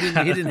 Yeah. He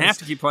didn't have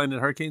to keep flying into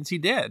hurricanes. He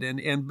did, and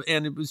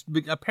it was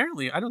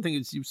apparently. I don't think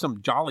it's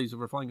some jollies that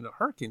were flying into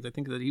hurricanes. I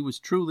think that he was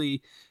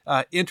truly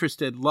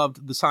interested,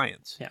 loved the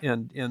science,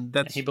 and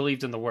that's he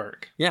believed in the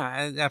work.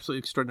 Yeah, an absolutely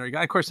extraordinary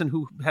guy. Of course, and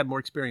who had more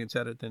experience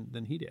at it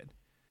than he did.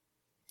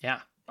 Yeah.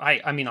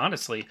 I mean,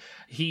 honestly,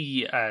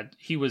 he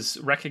was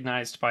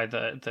recognized by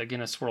the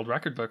Guinness World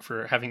Record book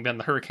for having been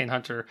the hurricane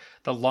hunter,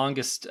 the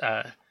longest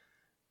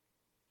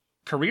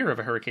career of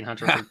a hurricane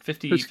hunter for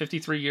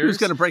 53 years. Who's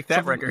going to break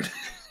that record?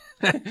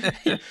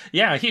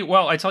 Yeah,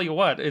 I tell you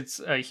what,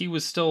 he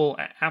was still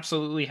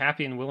absolutely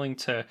happy and willing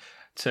to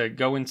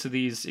go into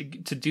these,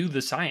 to do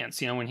the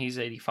science, when he's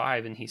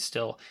 85 and he's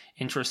still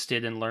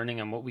interested in learning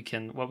and what we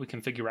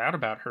can figure out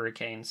about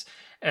hurricanes.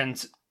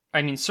 And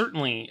I mean,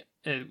 certainly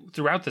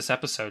throughout this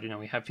episode,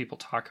 we have people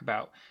talk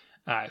about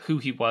who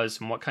he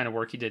was and what kind of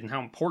work he did and how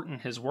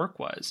important his work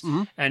was.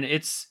 Mm-hmm. And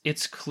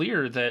it's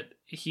clear that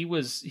he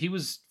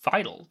was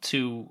vital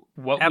to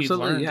what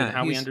Absolutely, we've learned yeah. and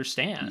how we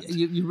understand.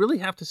 You really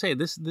have to say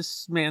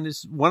this man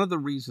is one of the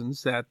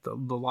reasons that the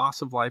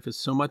loss of life is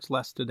so much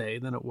less today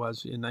than it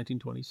was in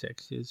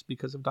 1926 is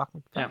because of Doc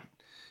McFadden. Yeah.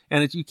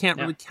 And you can't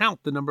really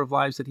count the number of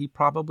lives that he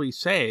probably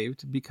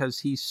saved because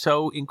he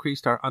so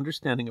increased our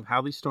understanding of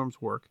how these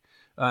storms work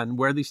and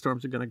where these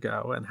storms are going to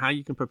go and how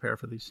you can prepare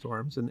for these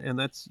storms. And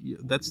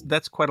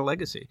that's quite a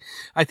legacy.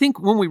 I think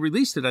when we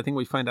released it, I think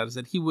we find out is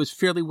that he was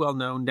fairly well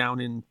known down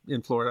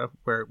in Florida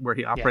where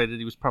he operated.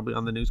 He was probably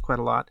on the news quite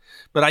a lot.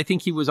 But I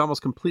think he was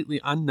almost completely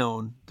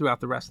unknown throughout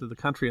the rest of the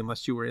country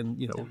unless you were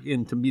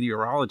into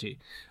meteorology.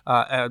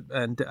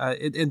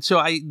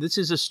 So this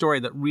is a story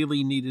that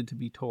really needed to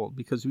be told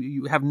because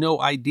you have no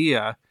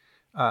idea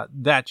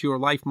that your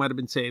life might have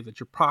been saved,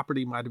 that your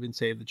property might have been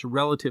saved, that your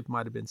relative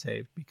might have been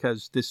saved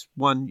because this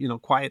one,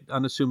 quiet,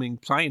 unassuming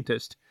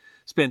scientist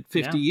spent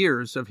 50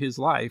 years of his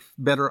life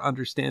better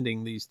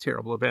understanding these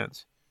terrible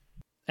events.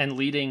 And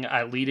leading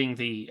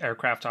the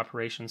Aircraft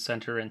Operations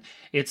Center, and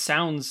it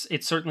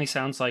certainly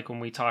sounds like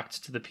when we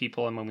talked to the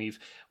people and when we've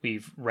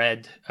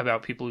read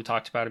about people who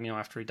talked about him,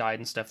 after he died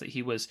and stuff, that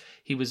he was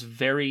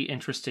very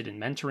interested in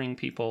mentoring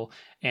people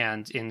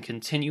and in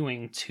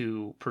continuing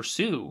to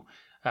pursue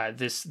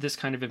this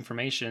kind of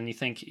information. And you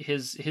think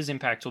his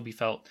impact will be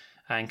felt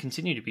and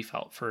continue to be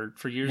felt for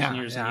years and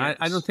years and years.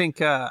 I don't think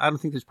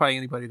there's probably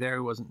anybody there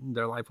who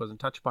their life wasn't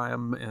touched by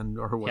him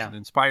or who wasn't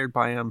inspired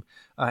by him.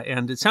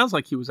 And it sounds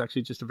like he was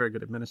actually just a very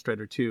good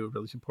administrator too,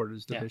 really supported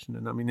his division.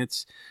 And I mean,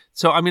 there's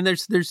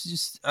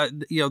just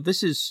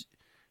this is.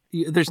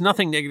 There's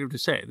nothing negative to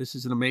say. This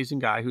is an amazing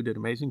guy who did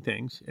amazing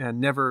things and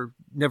never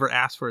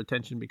asked for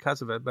attention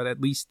because of it, but at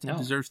least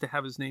deserves to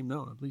have his name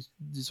known. At least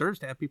deserves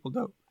to have people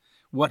know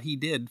what he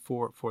did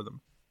for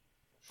them.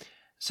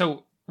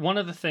 So one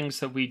of the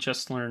things that we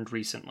just learned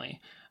recently,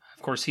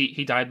 of course,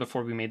 he died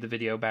before we made the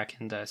video back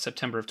in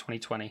September of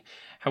 2020.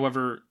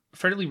 However,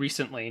 fairly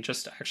recently,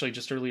 just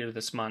earlier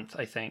this month,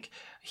 I think,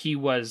 a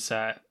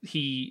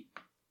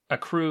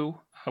crew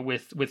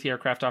with the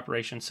Aircraft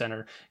Operations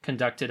Center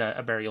conducted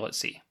a burial at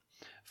sea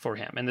for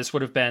him. And this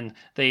would have been,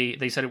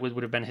 they said it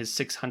would have been his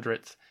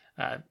 600th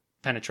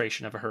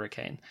penetration of a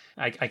hurricane.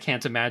 I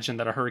can't imagine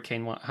that a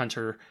hurricane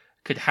hunter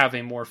could have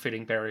a more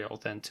fitting burial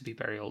than to be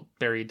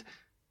buried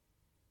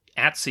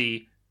at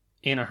sea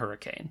in a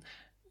hurricane.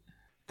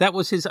 That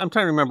was his. I'm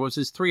trying to remember. Was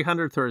his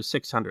 300th or his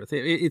 600th?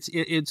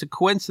 It's a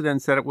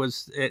coincidence that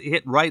it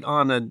hit right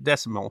on a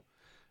decimal.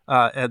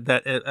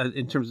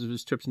 In terms of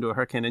his trips into a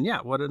hurricane, and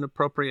what an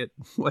appropriate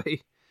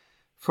way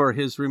for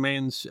his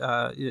remains.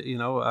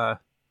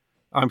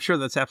 I'm sure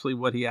that's absolutely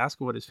what he asked,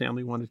 what his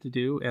family wanted to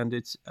do, and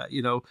it's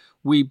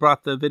we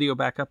brought the video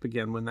back up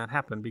again when that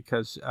happened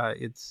because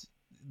it's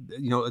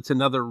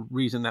another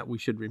reason that we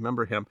should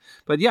remember him.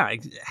 But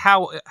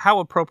how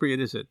appropriate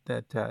is it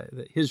that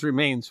his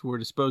remains were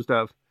disposed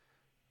of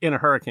in a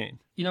hurricane?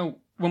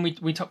 When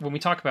we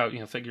talk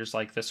about figures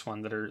like this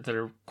one that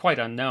are quite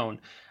unknown,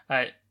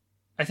 I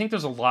think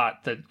there's a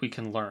lot that we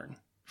can learn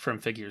from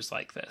figures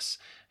like this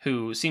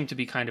who seem to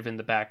be kind of in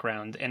the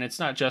background, and it's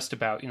not just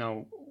about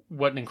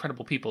what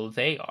incredible people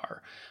they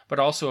are, but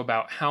also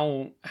about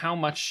how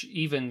much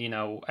even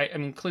I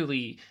mean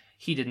clearly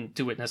he didn't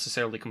do it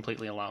necessarily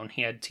completely alone.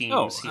 He had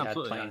teams, he had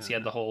planes, he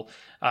had the whole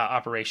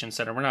operations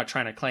center. We're not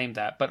trying to claim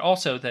that, but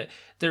also that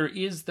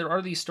there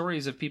are these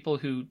stories of people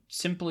who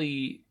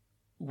simply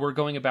were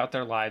going about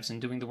their lives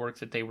and doing the work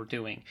that they were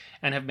doing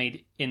and have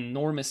made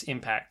enormous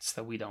impacts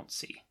that we don't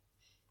see.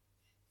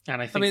 And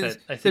I think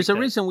there's a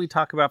reason we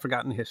talk about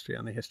forgotten history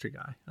on the History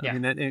Guy. I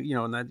mean, that,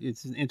 and that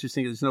it's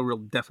interesting. There's no real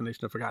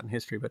definition of forgotten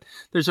history, but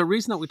there's a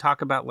reason that we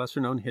talk about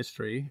lesser known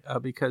history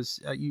because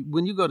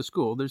when you go to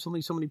school, there's only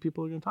so many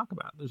people you're going to talk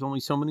about. There's only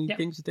so many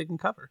things that they can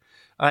cover.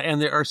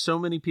 And there are so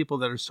many people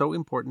that are so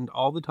important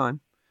all the time.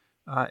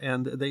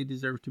 And they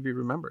deserve to be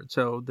remembered.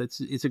 So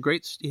his is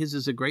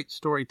a great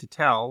story to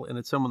tell, and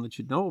it's someone that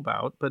you know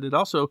about. But it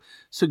also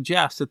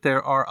suggests that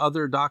there are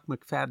other Doc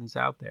McFaddens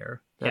out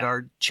there that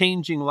are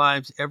changing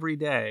lives every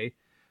day,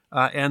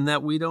 and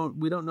that we don't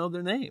know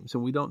their names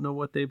and we don't know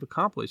what they've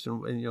accomplished.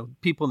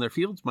 And people in their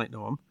fields might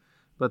know them,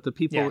 but the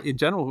people in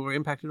general who are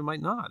impacted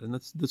might not. And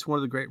that's one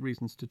of the great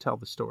reasons to tell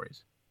the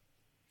stories.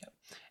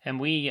 And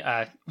we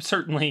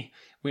certainly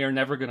we are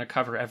never going to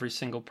cover every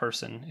single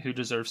person who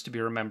deserves to be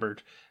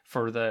remembered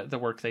for the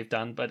work they've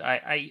done. But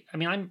I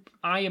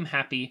am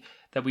happy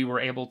that we were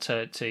able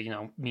to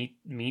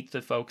meet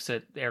the folks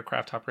at the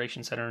Aircraft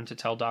Operations Center and to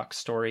tell Doc's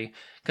story,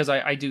 because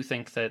I do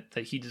think that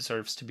he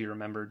deserves to be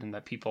remembered and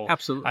that people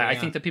absolutely. I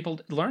think that people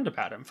learned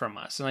about him from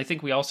us, and I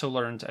think we also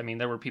learned. I mean,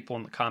 there were people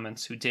in the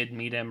comments who did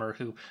meet him or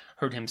who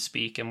heard him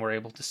speak and were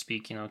able to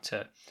speak,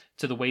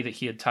 to the way that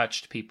he had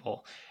touched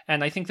people,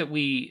 and I think that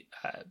we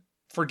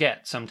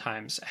forget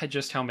sometimes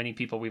just how many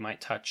people we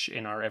might touch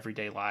in our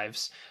everyday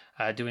lives,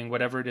 doing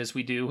whatever it is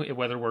we do,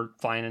 whether we're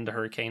flying into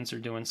hurricanes or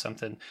doing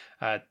something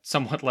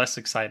somewhat less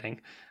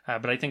exciting.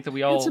 But I think that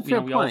we all, we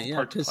all have a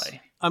part to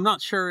play. I'm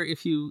not sure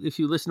if you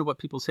listen to what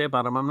people say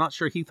about him, I'm not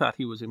sure he thought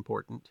he was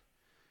important.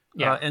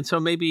 Yeah. And so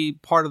maybe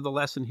part of the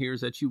lesson here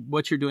is that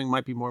what you're doing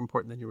might be more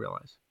important than you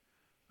realize.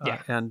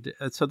 And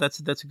so that's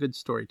a good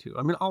story too.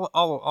 I mean,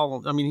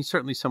 I mean, he's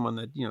certainly someone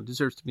that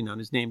deserves to be known.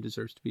 His name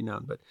deserves to be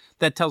known. But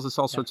that tells us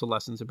all sorts of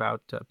lessons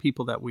about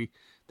people that we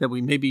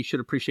maybe should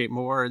appreciate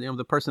more.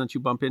 The person that you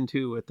bump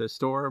into at the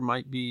store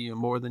might be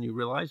more than you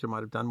realize, or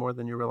might have done more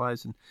than you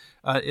realize.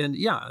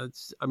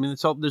 There's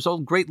all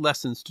great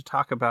lessons to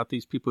talk about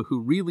these people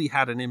who really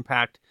had an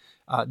impact.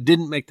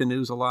 Didn't make the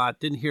news a lot,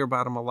 didn't hear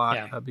about them a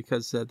lot,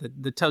 because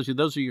that tells you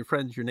those are your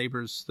friends, your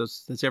neighbors,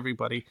 that's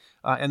everybody,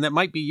 and that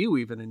might be you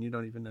even, and you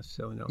don't even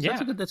necessarily know. So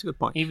that's a good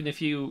point. Even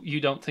if you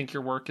don't think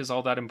your work is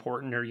all that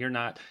important, or you're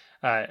not,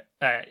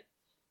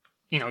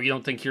 you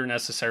don't think you're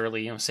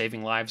necessarily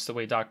saving lives the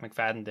way Doc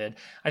McFadden did.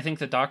 I think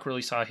that Doc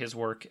really saw his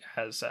work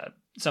as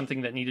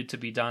something that needed to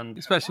be done.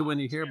 Especially when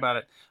you hear about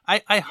it.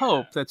 I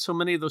hope that so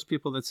many of those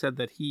people that said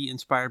that he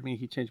inspired me,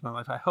 he changed my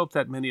life, I hope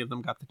that many of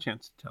them got the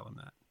chance to tell him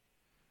that.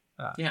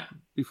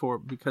 Before,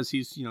 because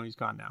he's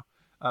gone now.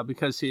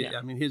 Because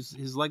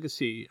his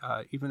legacy,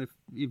 even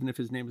if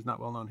his name is not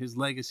well known, his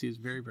legacy is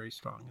very, very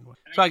strong.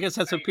 So I guess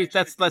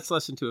that's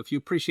lesson two. If you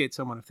appreciate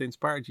someone, if they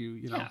inspired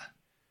you,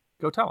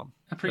 go tell them.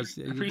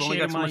 Appreciate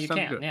him while you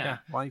can.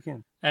 While you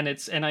can.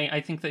 And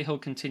I think that he'll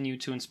continue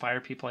to inspire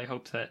people. I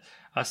hope that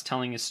us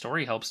telling his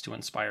story helps to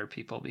inspire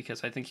people,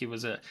 because I think he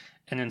was an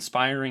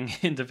inspiring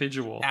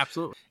individual.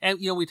 Absolutely. And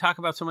we talk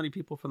about so many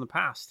people from the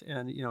past,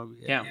 and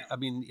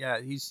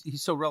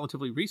he's so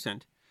relatively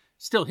recent,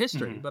 still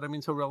history, but I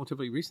mean so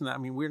relatively recent that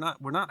we're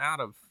not out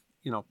of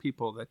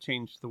people that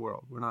changed the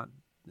world. We're not.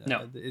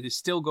 No, it is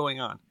still going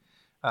on.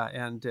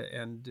 And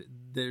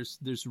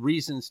there's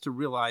reasons to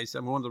realize.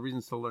 One of the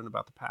reasons to learn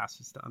about the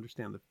past is to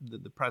understand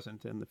the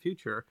present and the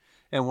future.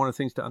 And one of the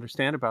things to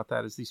understand about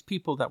that is these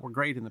people that were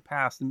great in the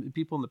past, and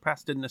people in the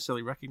past didn't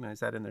necessarily recognize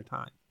that in their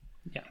time.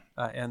 Yeah.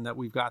 And that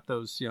we've got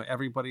those,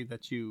 everybody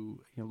that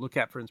you look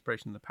at for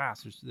inspiration in the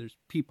past. There's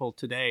people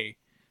today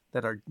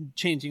that are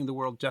changing the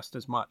world just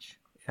as much,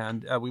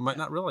 and we might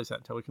not realize that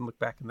until we can look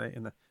back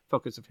in the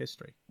focus of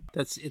history.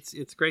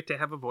 It's great to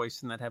have a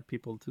voice and that have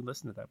people to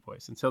listen to that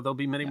voice, and so there'll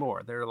be many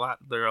more. There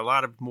are a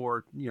lot of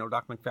more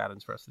Doc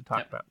McFaddens for us to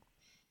talk about.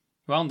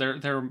 Well,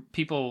 there are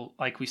people,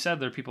 like we said,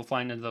 there are people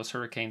flying into those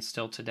hurricanes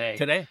still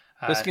today,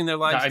 risking their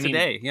lives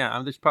today.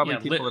 There's probably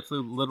people that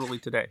flew literally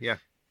today.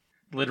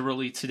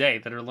 Literally today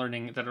that are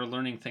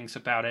learning things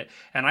about it.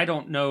 And I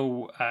don't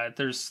know,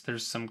 there's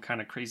some kind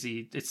of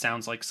crazy, it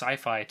sounds like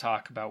sci-fi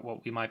talk about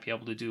what we might be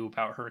able to do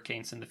about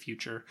hurricanes in the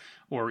future,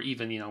 or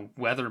even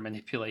weather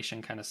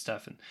manipulation kind of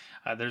stuff.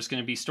 And there's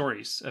going to be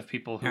stories of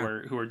people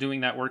who are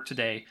doing that work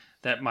today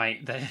that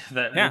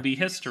will be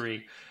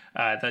history.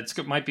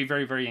 Might be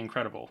very, very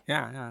incredible.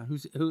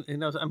 Who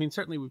knows?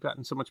 Certainly we've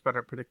gotten so much better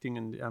at predicting,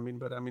 and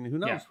who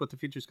knows what the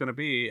future is going to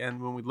be?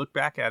 And when we look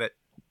back at it,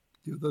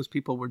 those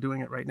people were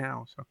doing it right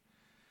now. So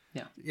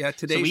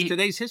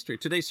today's history.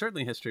 Today's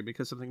certainly history,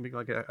 because something big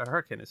like a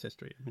hurricane is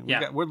history.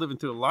 We're living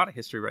through a lot of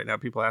history right now.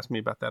 People ask me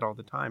about that all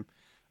the time,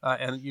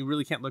 and you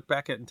really can't look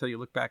back at it until you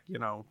look back,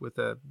 with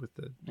the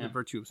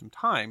virtue of some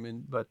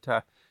time. But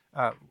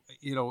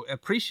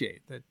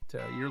appreciate that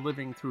you're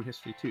living through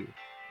history too.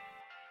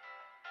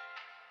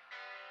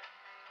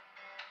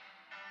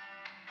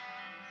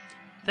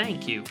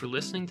 Thank you for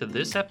listening to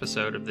this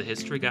episode of the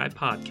History Guy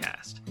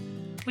podcast.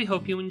 We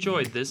hope you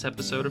enjoyed this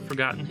episode of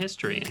Forgotten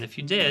History, and if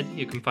you did,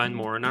 you can find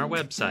more on our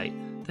website,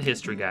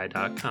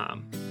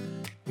 thehistoryguy.com.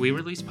 We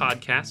release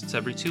podcasts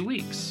every 2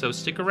 weeks, so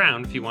stick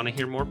around if you want to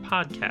hear more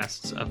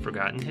podcasts of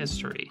Forgotten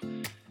History.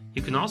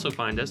 You can also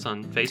find us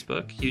on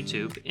Facebook,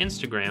 YouTube,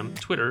 Instagram,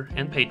 Twitter,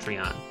 and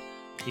Patreon.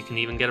 You can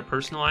even get a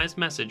personalized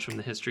message from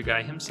the History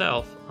Guy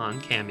himself on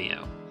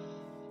Cameo.